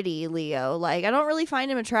 pretty, Leo. Like, I don't really find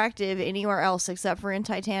him attractive anywhere else except for in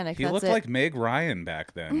Titanic. He That's looked it. like Meg Ryan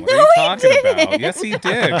back then. What No, are you he talking about? didn't. Yes, he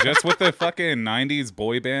did. Just with the fucking 90s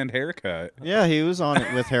boy band haircut. Yeah, he was on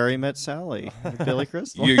it with Harry Met Sally, with Billy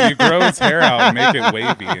Crystal. You grow his hair out and make it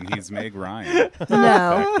wavy, and he's Meg Ryan. No.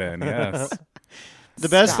 Back then, yes. The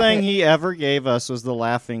best Stop thing it. he ever gave us was the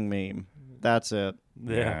laughing meme. That's it.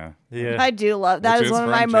 Yeah. I do love that. Which Is is one of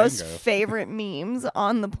my from most Django. favorite memes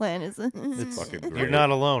on the planet. It's Fucking You're great. not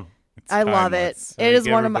alone. It's I love it. timeless. It is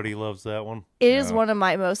one of my. Everybody loves that one. It is Yeah. one of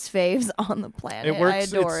my most faves on the planet. It works.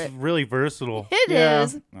 I adore It's it. really versatile. It Yeah.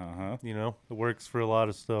 is. Uh-huh. You know, it works for a lot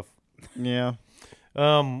of stuff. Yeah.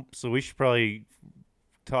 So we should probably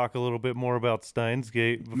talk a little bit more about Steins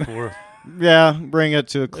Gate before Yeah, bring it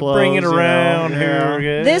to a close. bring it you know? around Yeah. here.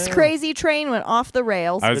 Yeah. This crazy train went off the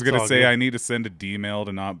rails. I was It's going to all say good. I need to send a D-mail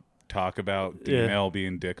to not talk about Yeah. D-mail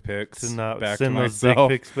being dick pics to not back send to those dick myself.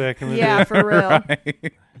 pics back in the Yeah, day. for real.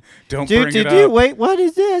 Right? Don't bring it Do, up. wait, what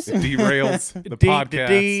is this? It derails the D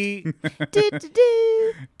podcast. to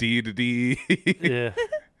Do-do-do. D to D. D. Yeah.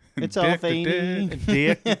 It's all Dick to veiny.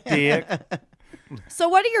 dick. Dick. So,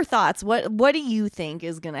 what are your thoughts? What do you think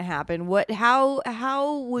is going to happen?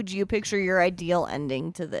 How would you picture your ideal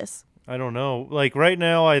ending to this? I don't know. Like right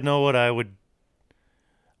now, I know what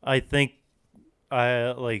I think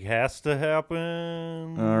has to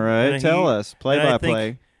happen. All right, And tell us. Play and by I think-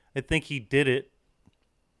 play. I think he did it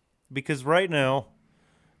because right now,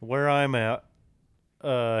 where I'm at,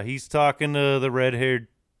 he's talking to the red-haired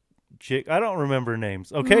chick. I don't remember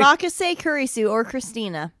names. Okay. Makase Kurisu or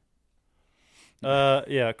Christina?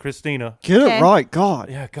 Yeah, Christina. Get Okay. it right, God.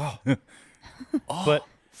 Yeah, God. But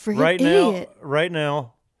Freaking right idiot.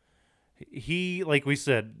 now, he, like we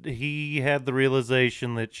said, he had the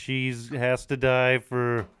realization that she's has to die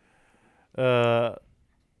for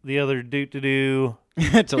the other do to live.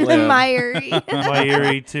 Mayuri.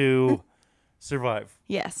 Mayuri to survive.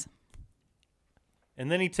 Yes. And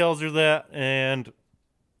then he tells her that, and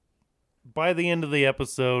by the end of the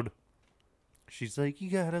episode, she's like, "You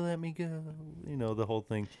gotta let me go," you know, the whole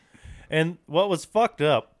thing. And what was fucked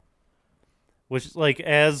up was like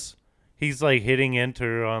as he's like hitting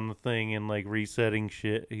enter on the thing and like resetting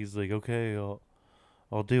shit, he's like, "Okay,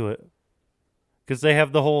 I'll do it," because they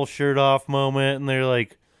have the whole shirt off moment, and they're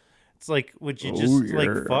like, "It's like, would you just yeah.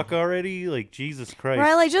 like fuck already? Like Jesus Christ,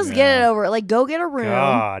 Right, like just get it over. Like go get a room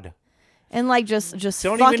God." and like just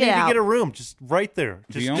Don't fuck even it need out. to get a room. Just right there.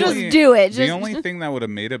 The Just Just do it. The Just- only thing that would have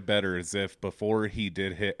made it better is if before he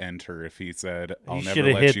did hit enter, if he said, "I'll he never should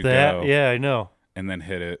have let hit you that. go," Yeah, I know. and then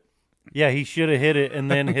hit it. Yeah, he should have hit it and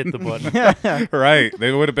then hit the button. Right?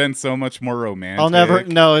 They would have been so much more romantic. I'll never.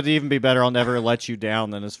 No, it'd even be better. I'll never let you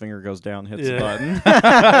down. Then his finger goes down, hits the Yeah. button.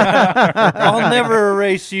 I'll never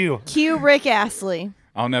erase you. Cue Rick Astley.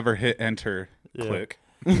 I'll never hit enter. Yeah. Click.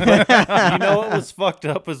 You know what was fucked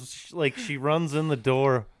up is like she runs in the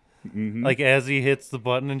door, like as he hits the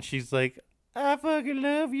button, and she's like, "I fucking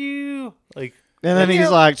love you." Like, And then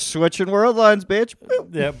he's like, switching world lines, bitch.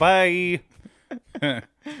 Boop. yeah, bye.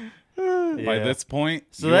 By Yeah. this point,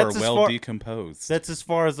 So you are that's as well far- decomposed. That's as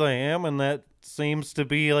far as I am, and that seems to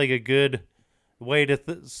be like a good way to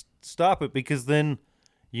stop it because then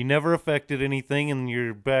you never affected anything and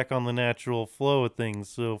you're back on the natural flow of things.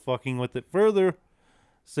 So fucking with it further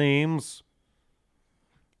seems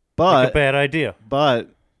like a But bad idea.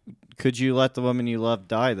 could you let the woman you love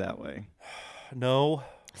die that way? No.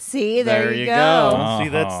 See, there, There you you go. go. See,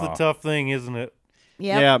 that's the Uh-huh. tough thing, isn't it?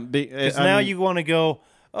 Yep. Yeah, Because now you want to go,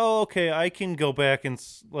 oh, okay, I can go back and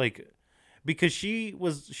like, because she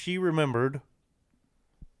remembered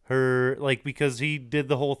her, like, because he did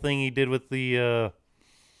the whole thing he did with the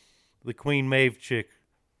Queen Maeve chick.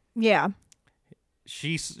 Yeah.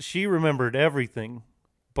 She remembered everything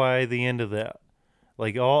by the end of that.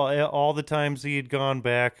 Like all the times he had gone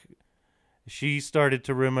back, she started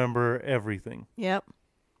to remember everything. Yep.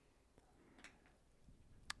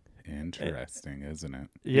 Interesting, isn't it?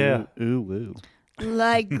 Yeah. Ooh, woo.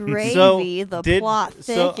 Like gravy, So the plot thickens.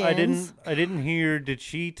 So I didn't hear. Did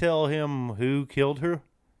she tell him who killed her?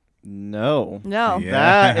 No. No. Yeah.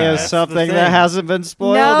 That is That's the something thing. that hasn't been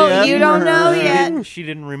spoiled No, yet. you don't know She yet. didn't- She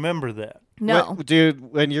didn't remember that. No.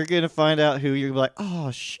 Dude, when you're going to find out who, you're like,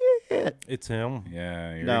 oh, shit. It's him.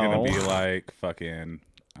 Yeah, you're No. gonna be like fucking.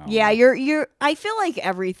 I don't Yeah, know. you're I feel like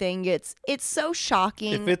everything it's so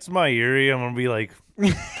shocking. If it's Mayuri, I'm gonna be like,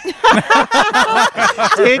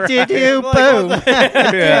 Do, boom.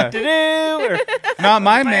 Yeah. Not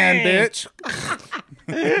my man, bitch.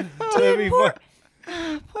 That'd be fun.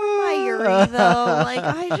 Mayuri though. Like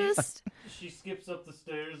I just She skips up the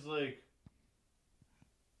stairs like.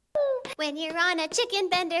 When you're on a chicken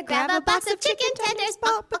bender, grab a box of chicken tenders.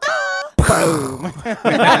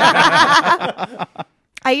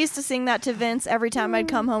 I used to sing that to Vince every time I'd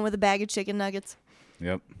come home with a bag of chicken nuggets.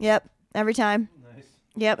 Yep. Every time. Nice.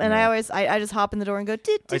 Yep, and I just hop in the door and go.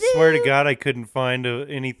 I swear to God, I couldn't find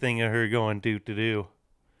anything of her going do.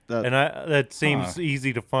 And that seems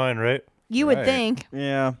easy to find, right? You would think.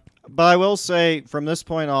 Yeah, but I will say from this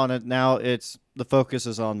point on, the focus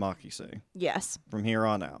is on Maki-se. Yes. From here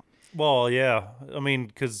on out. Well, yeah. I mean,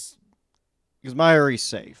 because Mayuri's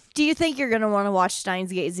safe. Do you think you're going to want to watch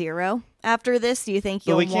Steins Gate 0 after this? Do you think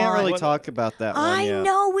you'll But we can't want... really talk about that one I yet.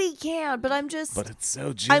 know we can't, but I'm just... But it's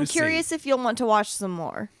so juicy. I'm curious if you'll want to watch some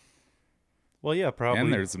more. well, yeah, probably.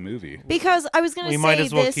 And there's a movie. Because I was going to say we might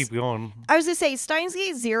as well this... keep going. I was going to say Steins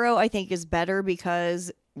Gate 0 I think is better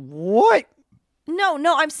because... What? No,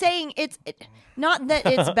 I'm saying it's... Not that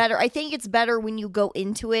it's better. I think it's better when you go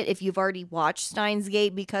into it if you've already watched Steins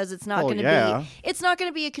Gate because it's not going to be it's not going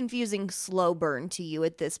to be a confusing slow burn to you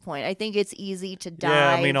at this point. I think it's easy to dive. Yeah,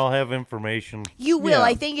 I mean, I'll have information. You will. Yeah.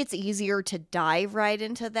 I think it's easier to dive right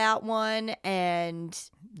into that one and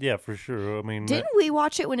Yeah, for sure. I mean, didn't we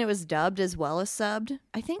watch it when it was dubbed as well as subbed?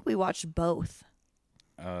 I think we watched both.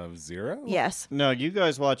 0? Yes. No, you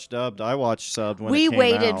guys watched dubbed. I watched subbed when We it came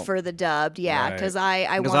waited out. for the dubbed, yeah, Right. because I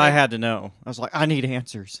Because wanted... I had to know. I was like, I need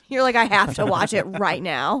answers. You're like, I have to watch it right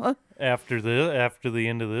now. after the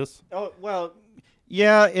end of this. Oh, well,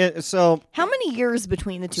 yeah, so... How many years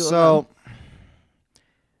between the two of So, them?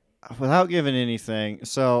 without giving anything,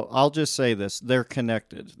 so I'll just say this. They're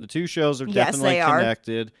connected. The two shows are Yes, definitely they are.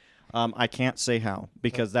 connected. I can't say how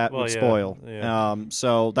because that Well, would yeah, spoil. yeah.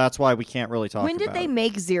 So that's why we can't really talk When about did they it.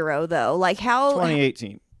 make 0, though? Like, how...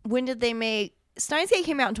 2018, When did they make... Steins Gate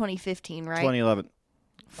came out in 2015, right? 2011.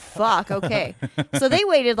 Fuck, okay. So they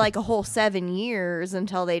waited like a whole 7 years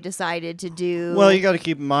until they decided to do... Well, you got to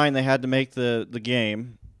keep in mind they had to make the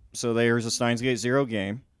game. So there's a Steins Gate 0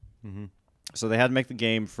 game. Mm-hmm. So they had to make the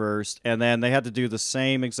game first, and then they had to do the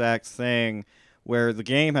same exact thing where the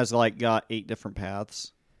game has got 8 different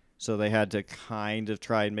paths. So they had to kind of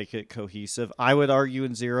try and make it cohesive. I would argue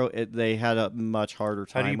in 0, they had a much harder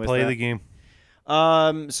time How do you with play that. the game?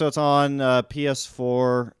 So it's on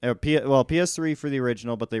PS4, PS3 for the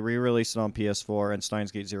original, but they re-released it on PS4, and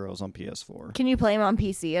Steins Gate 0 is on PS4. Can you play them on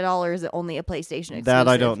PC at all, or is it only a PlayStation exclusive? That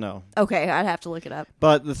I don't know. Okay, I'd have to look it up.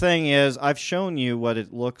 But the thing is, I've shown you what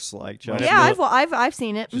it looks like. Chelsea. Yeah, I've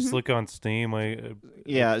seen it. Just Mhm. look on Steam.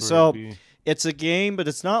 Yeah, that's so where it'd be. it's a game, but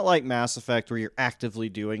it's not like Mass Effect where you're actively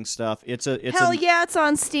doing stuff. Hell yeah, it's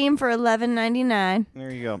on Steam for $11.99.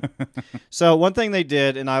 There you go. So one thing they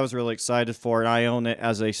did, and I was really excited for, and I own it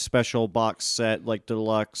as a special box set, like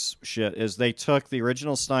deluxe shit, is they took the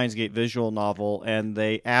original Steins Gate visual novel and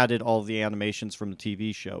they added all the animations from the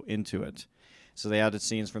TV show into it. So they added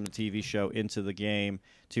scenes from the TV show into the game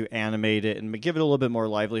to animate it and give it a little bit more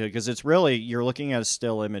livelihood because it's really, you're looking at a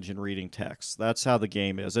still image and reading text. That's how the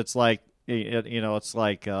game is. It's like, it's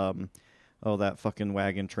like, that fucking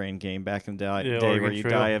wagon train game back in the day Oregon where you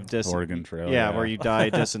Trail. die of dysentery. Oregon Trail. Yeah, where you die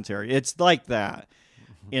of dysentery. It's like that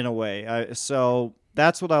in a way. So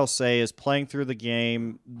that's what I'll say is playing through the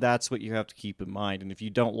game, that's what you have to keep in mind. And if you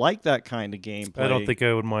don't like that kind of gameplay... I don't think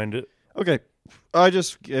I would mind it. Okay. I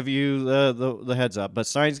just give you the heads up. But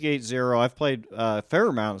Steins Gate 0, I've played a fair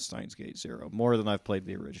amount of Steins Gate 0, more than I've played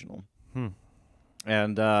the original.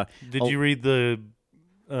 And Did you read the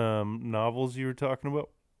novels you were talking about?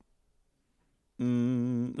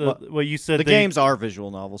 Well, you said the games are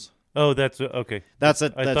visual novels. Oh, that's okay. That's I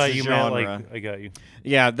thought the you genre. meant like I got you.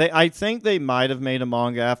 Yeah, I think they might have made a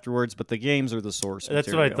manga afterwards, but the games are the source That's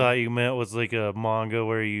material. what I thought you meant was like a manga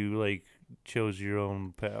where you like chose your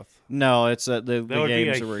own path. No, it's the That would be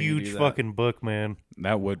games a are where you huge do that. fucking book, man.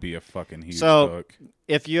 That would be a fucking huge So, book.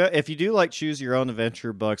 If you do like choose your own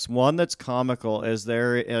adventure books, one that's comical is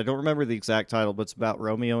there. I don't remember the exact title, but it's about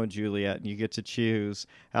Romeo and Juliet, and you get to choose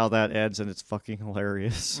how that ends, and it's fucking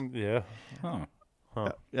hilarious. Yeah. Huh.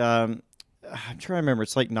 I'm trying to remember.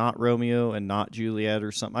 It's like not Romeo and not Juliet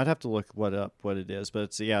or something. I'd have to look what it is, but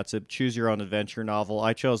it's a choose your own adventure novel.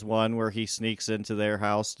 I chose one where he sneaks into their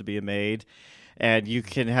house to be a maid. And you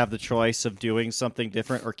can have the choice of doing something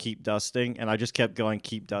different or keep dusting. And I just kept going,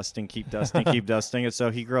 keep dusting, keep dusting, keep dusting. And so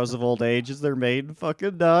he grows of old age as their maid and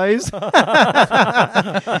fucking dies.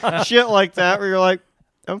 Shit like that where you're like,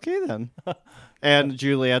 okay then. And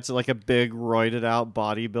Juliet's like a big roided out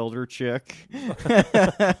bodybuilder chick.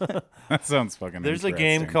 That sounds fucking There's a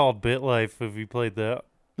game called BitLife. Have you played that?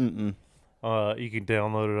 Mm-mm. You can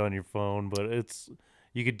download it on your phone, but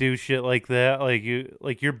you could do shit like that.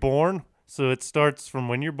 Like you're born, so it starts from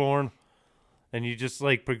when you're born, and you just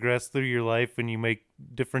like progress through your life and you make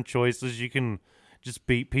different choices. You can just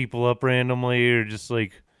beat people up randomly or just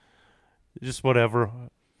whatever.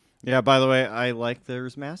 Yeah, by the way, I like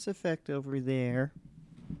there's Mass Effect over there.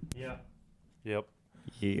 Yeah. Yep.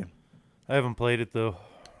 Yeah. I haven't played it though.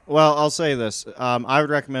 Well, I'll say this. I would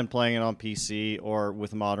recommend playing it on PC or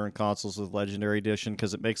with modern consoles with Legendary Edition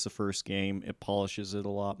because it makes the first game, it polishes it a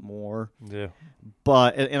lot more. Yeah.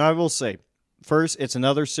 But, and I will say, first, it's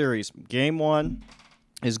another series. Game 1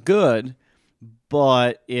 is good,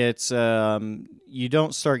 but it's you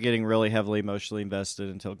don't start getting really heavily emotionally invested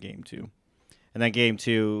until Game 2. And then Game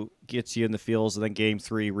 2 gets you in the feels, and then Game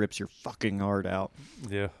 3 rips your fucking heart out.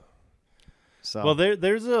 Yeah. So. Well,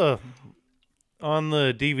 there's on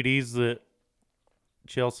the DVDs that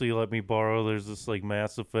Chelsea let me borrow, there's this like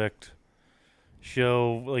Mass Effect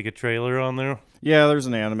show, like a trailer on there. Yeah, there's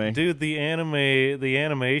an anime. Dude, the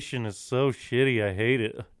animation is so shitty. I hate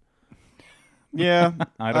it. Yeah.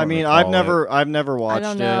 I mean, recall I've never watched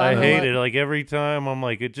don't it. know. I hate it. Like every time I'm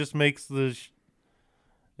like, it just makes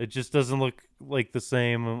it just doesn't look like the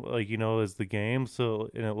same, like, as the game. So,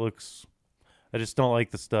 and I just don't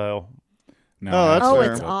like the style. No, Oh, that's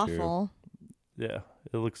fair. It's Too. awful. Yeah,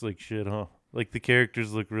 it looks like shit, huh? Like the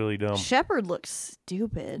characters look really dumb. Shepard looks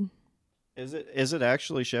stupid. Is it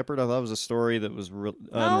actually Shepard? I thought it was a story that was unrelated.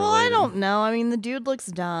 Oh, I don't know. I mean, the dude looks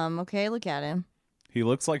dumb. Okay, look at him. He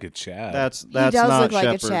looks like a Chad. That's He does not look like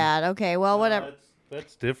Shepard. a Chad. Okay, well, whatever.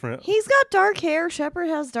 That's different. He's got dark hair. Shepard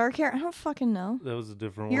has dark hair. I don't fucking know. That was a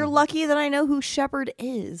different You're one. lucky that I know who Shepard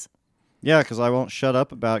is. Yeah, because I won't shut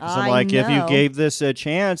up about it. Because I'm I like, if you know. gave this a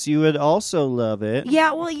chance, you would also love it.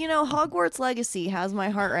 Yeah, well, Hogwarts Legacy has my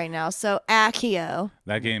heart right now. So Accio.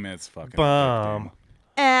 That game is fucking Bomb.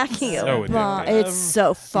 Accio. So bomb. addicting. It's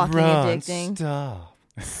so fucking addicting. Stop.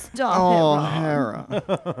 Stop Oh, it, Ron.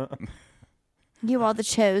 Hera. You are the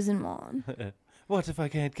chosen one. What if I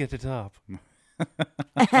can't get it up?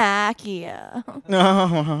 Accio.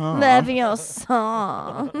 Oh.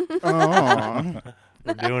 Leviosa.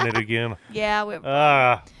 We're doing it again. Yeah, we're.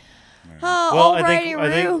 Ah. Oh, Well, alrighty,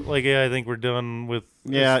 I think we're done with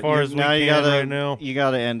Yeah, as far as we now can you gotta, right now. You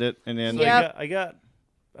got to end it. And then So Yep.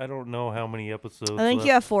 I don't know how many episodes. I think left.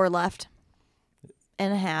 you have 4 left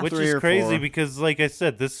and a half. Which 3 is or crazy 4. because, like I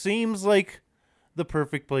said, this seems like the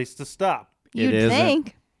perfect place to stop. You'd isn't.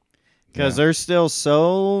 think. Because there's still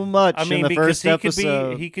so much I mean, in the because first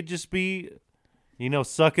episode. he could just be,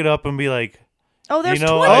 suck it up and be like, Oh, there's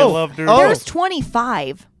 20. I loved her. There's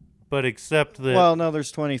 25. But except that, Well, no,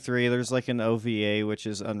 there's 23. There's like an OVA, which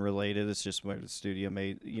is unrelated. It's just where the studio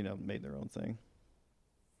made their own thing.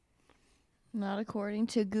 Not according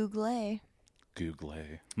to Google. Google.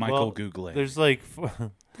 Michael Google. there's like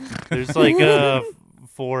 4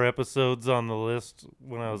 episodes on the list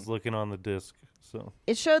when I was looking on the disc. So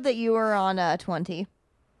It showed that you were on 20.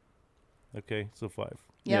 okay, so 5.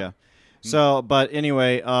 Yep. Yeah. So, but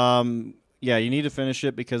anyway, yeah, you need to finish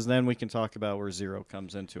it because then we can talk about where Zero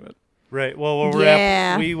comes into it. Right. Well,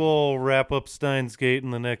 Yeah. we will wrap up Steins Gate in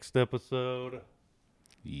the next episode.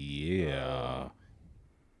 Yeah.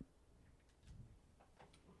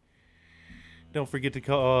 Don't forget to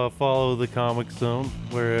follow the Comic Zone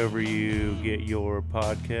wherever you get your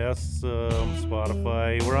podcasts.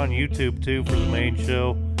 Spotify. We're on YouTube too for the main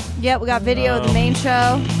show. Yep, we got video of the main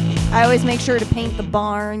show. I always make sure to paint the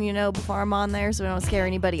barn, before I'm on there so we don't scare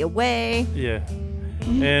anybody away. Yeah.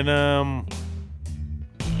 And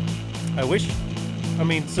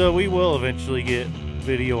so we will eventually get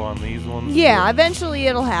video on these ones. Yeah, eventually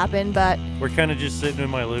it'll happen, but We're kind of just sitting in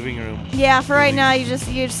my living room. yeah, for right now you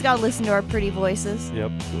just gotta listen to our pretty voices.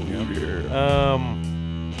 Yep.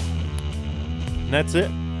 And that's it.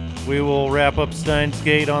 We will wrap up Steins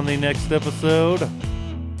Gate on the next episode.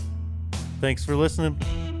 Thanks for listening.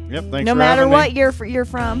 Yep. Thanks No for matter having what me. you're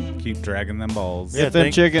from. Keep dragging them balls. Yeah, Get them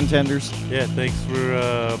thank- chicken tenders. Yeah, thanks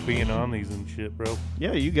for being on these and shit, bro.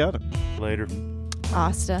 Yeah, you got it. Later.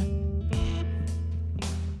 Asta.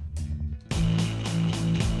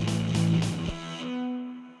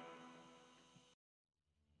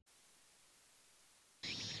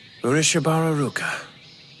 Urishabara Ruka,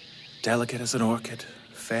 delicate as an orchid,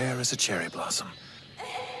 fair as a cherry blossom,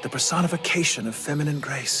 the personification of feminine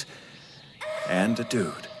grace, and a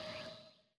dude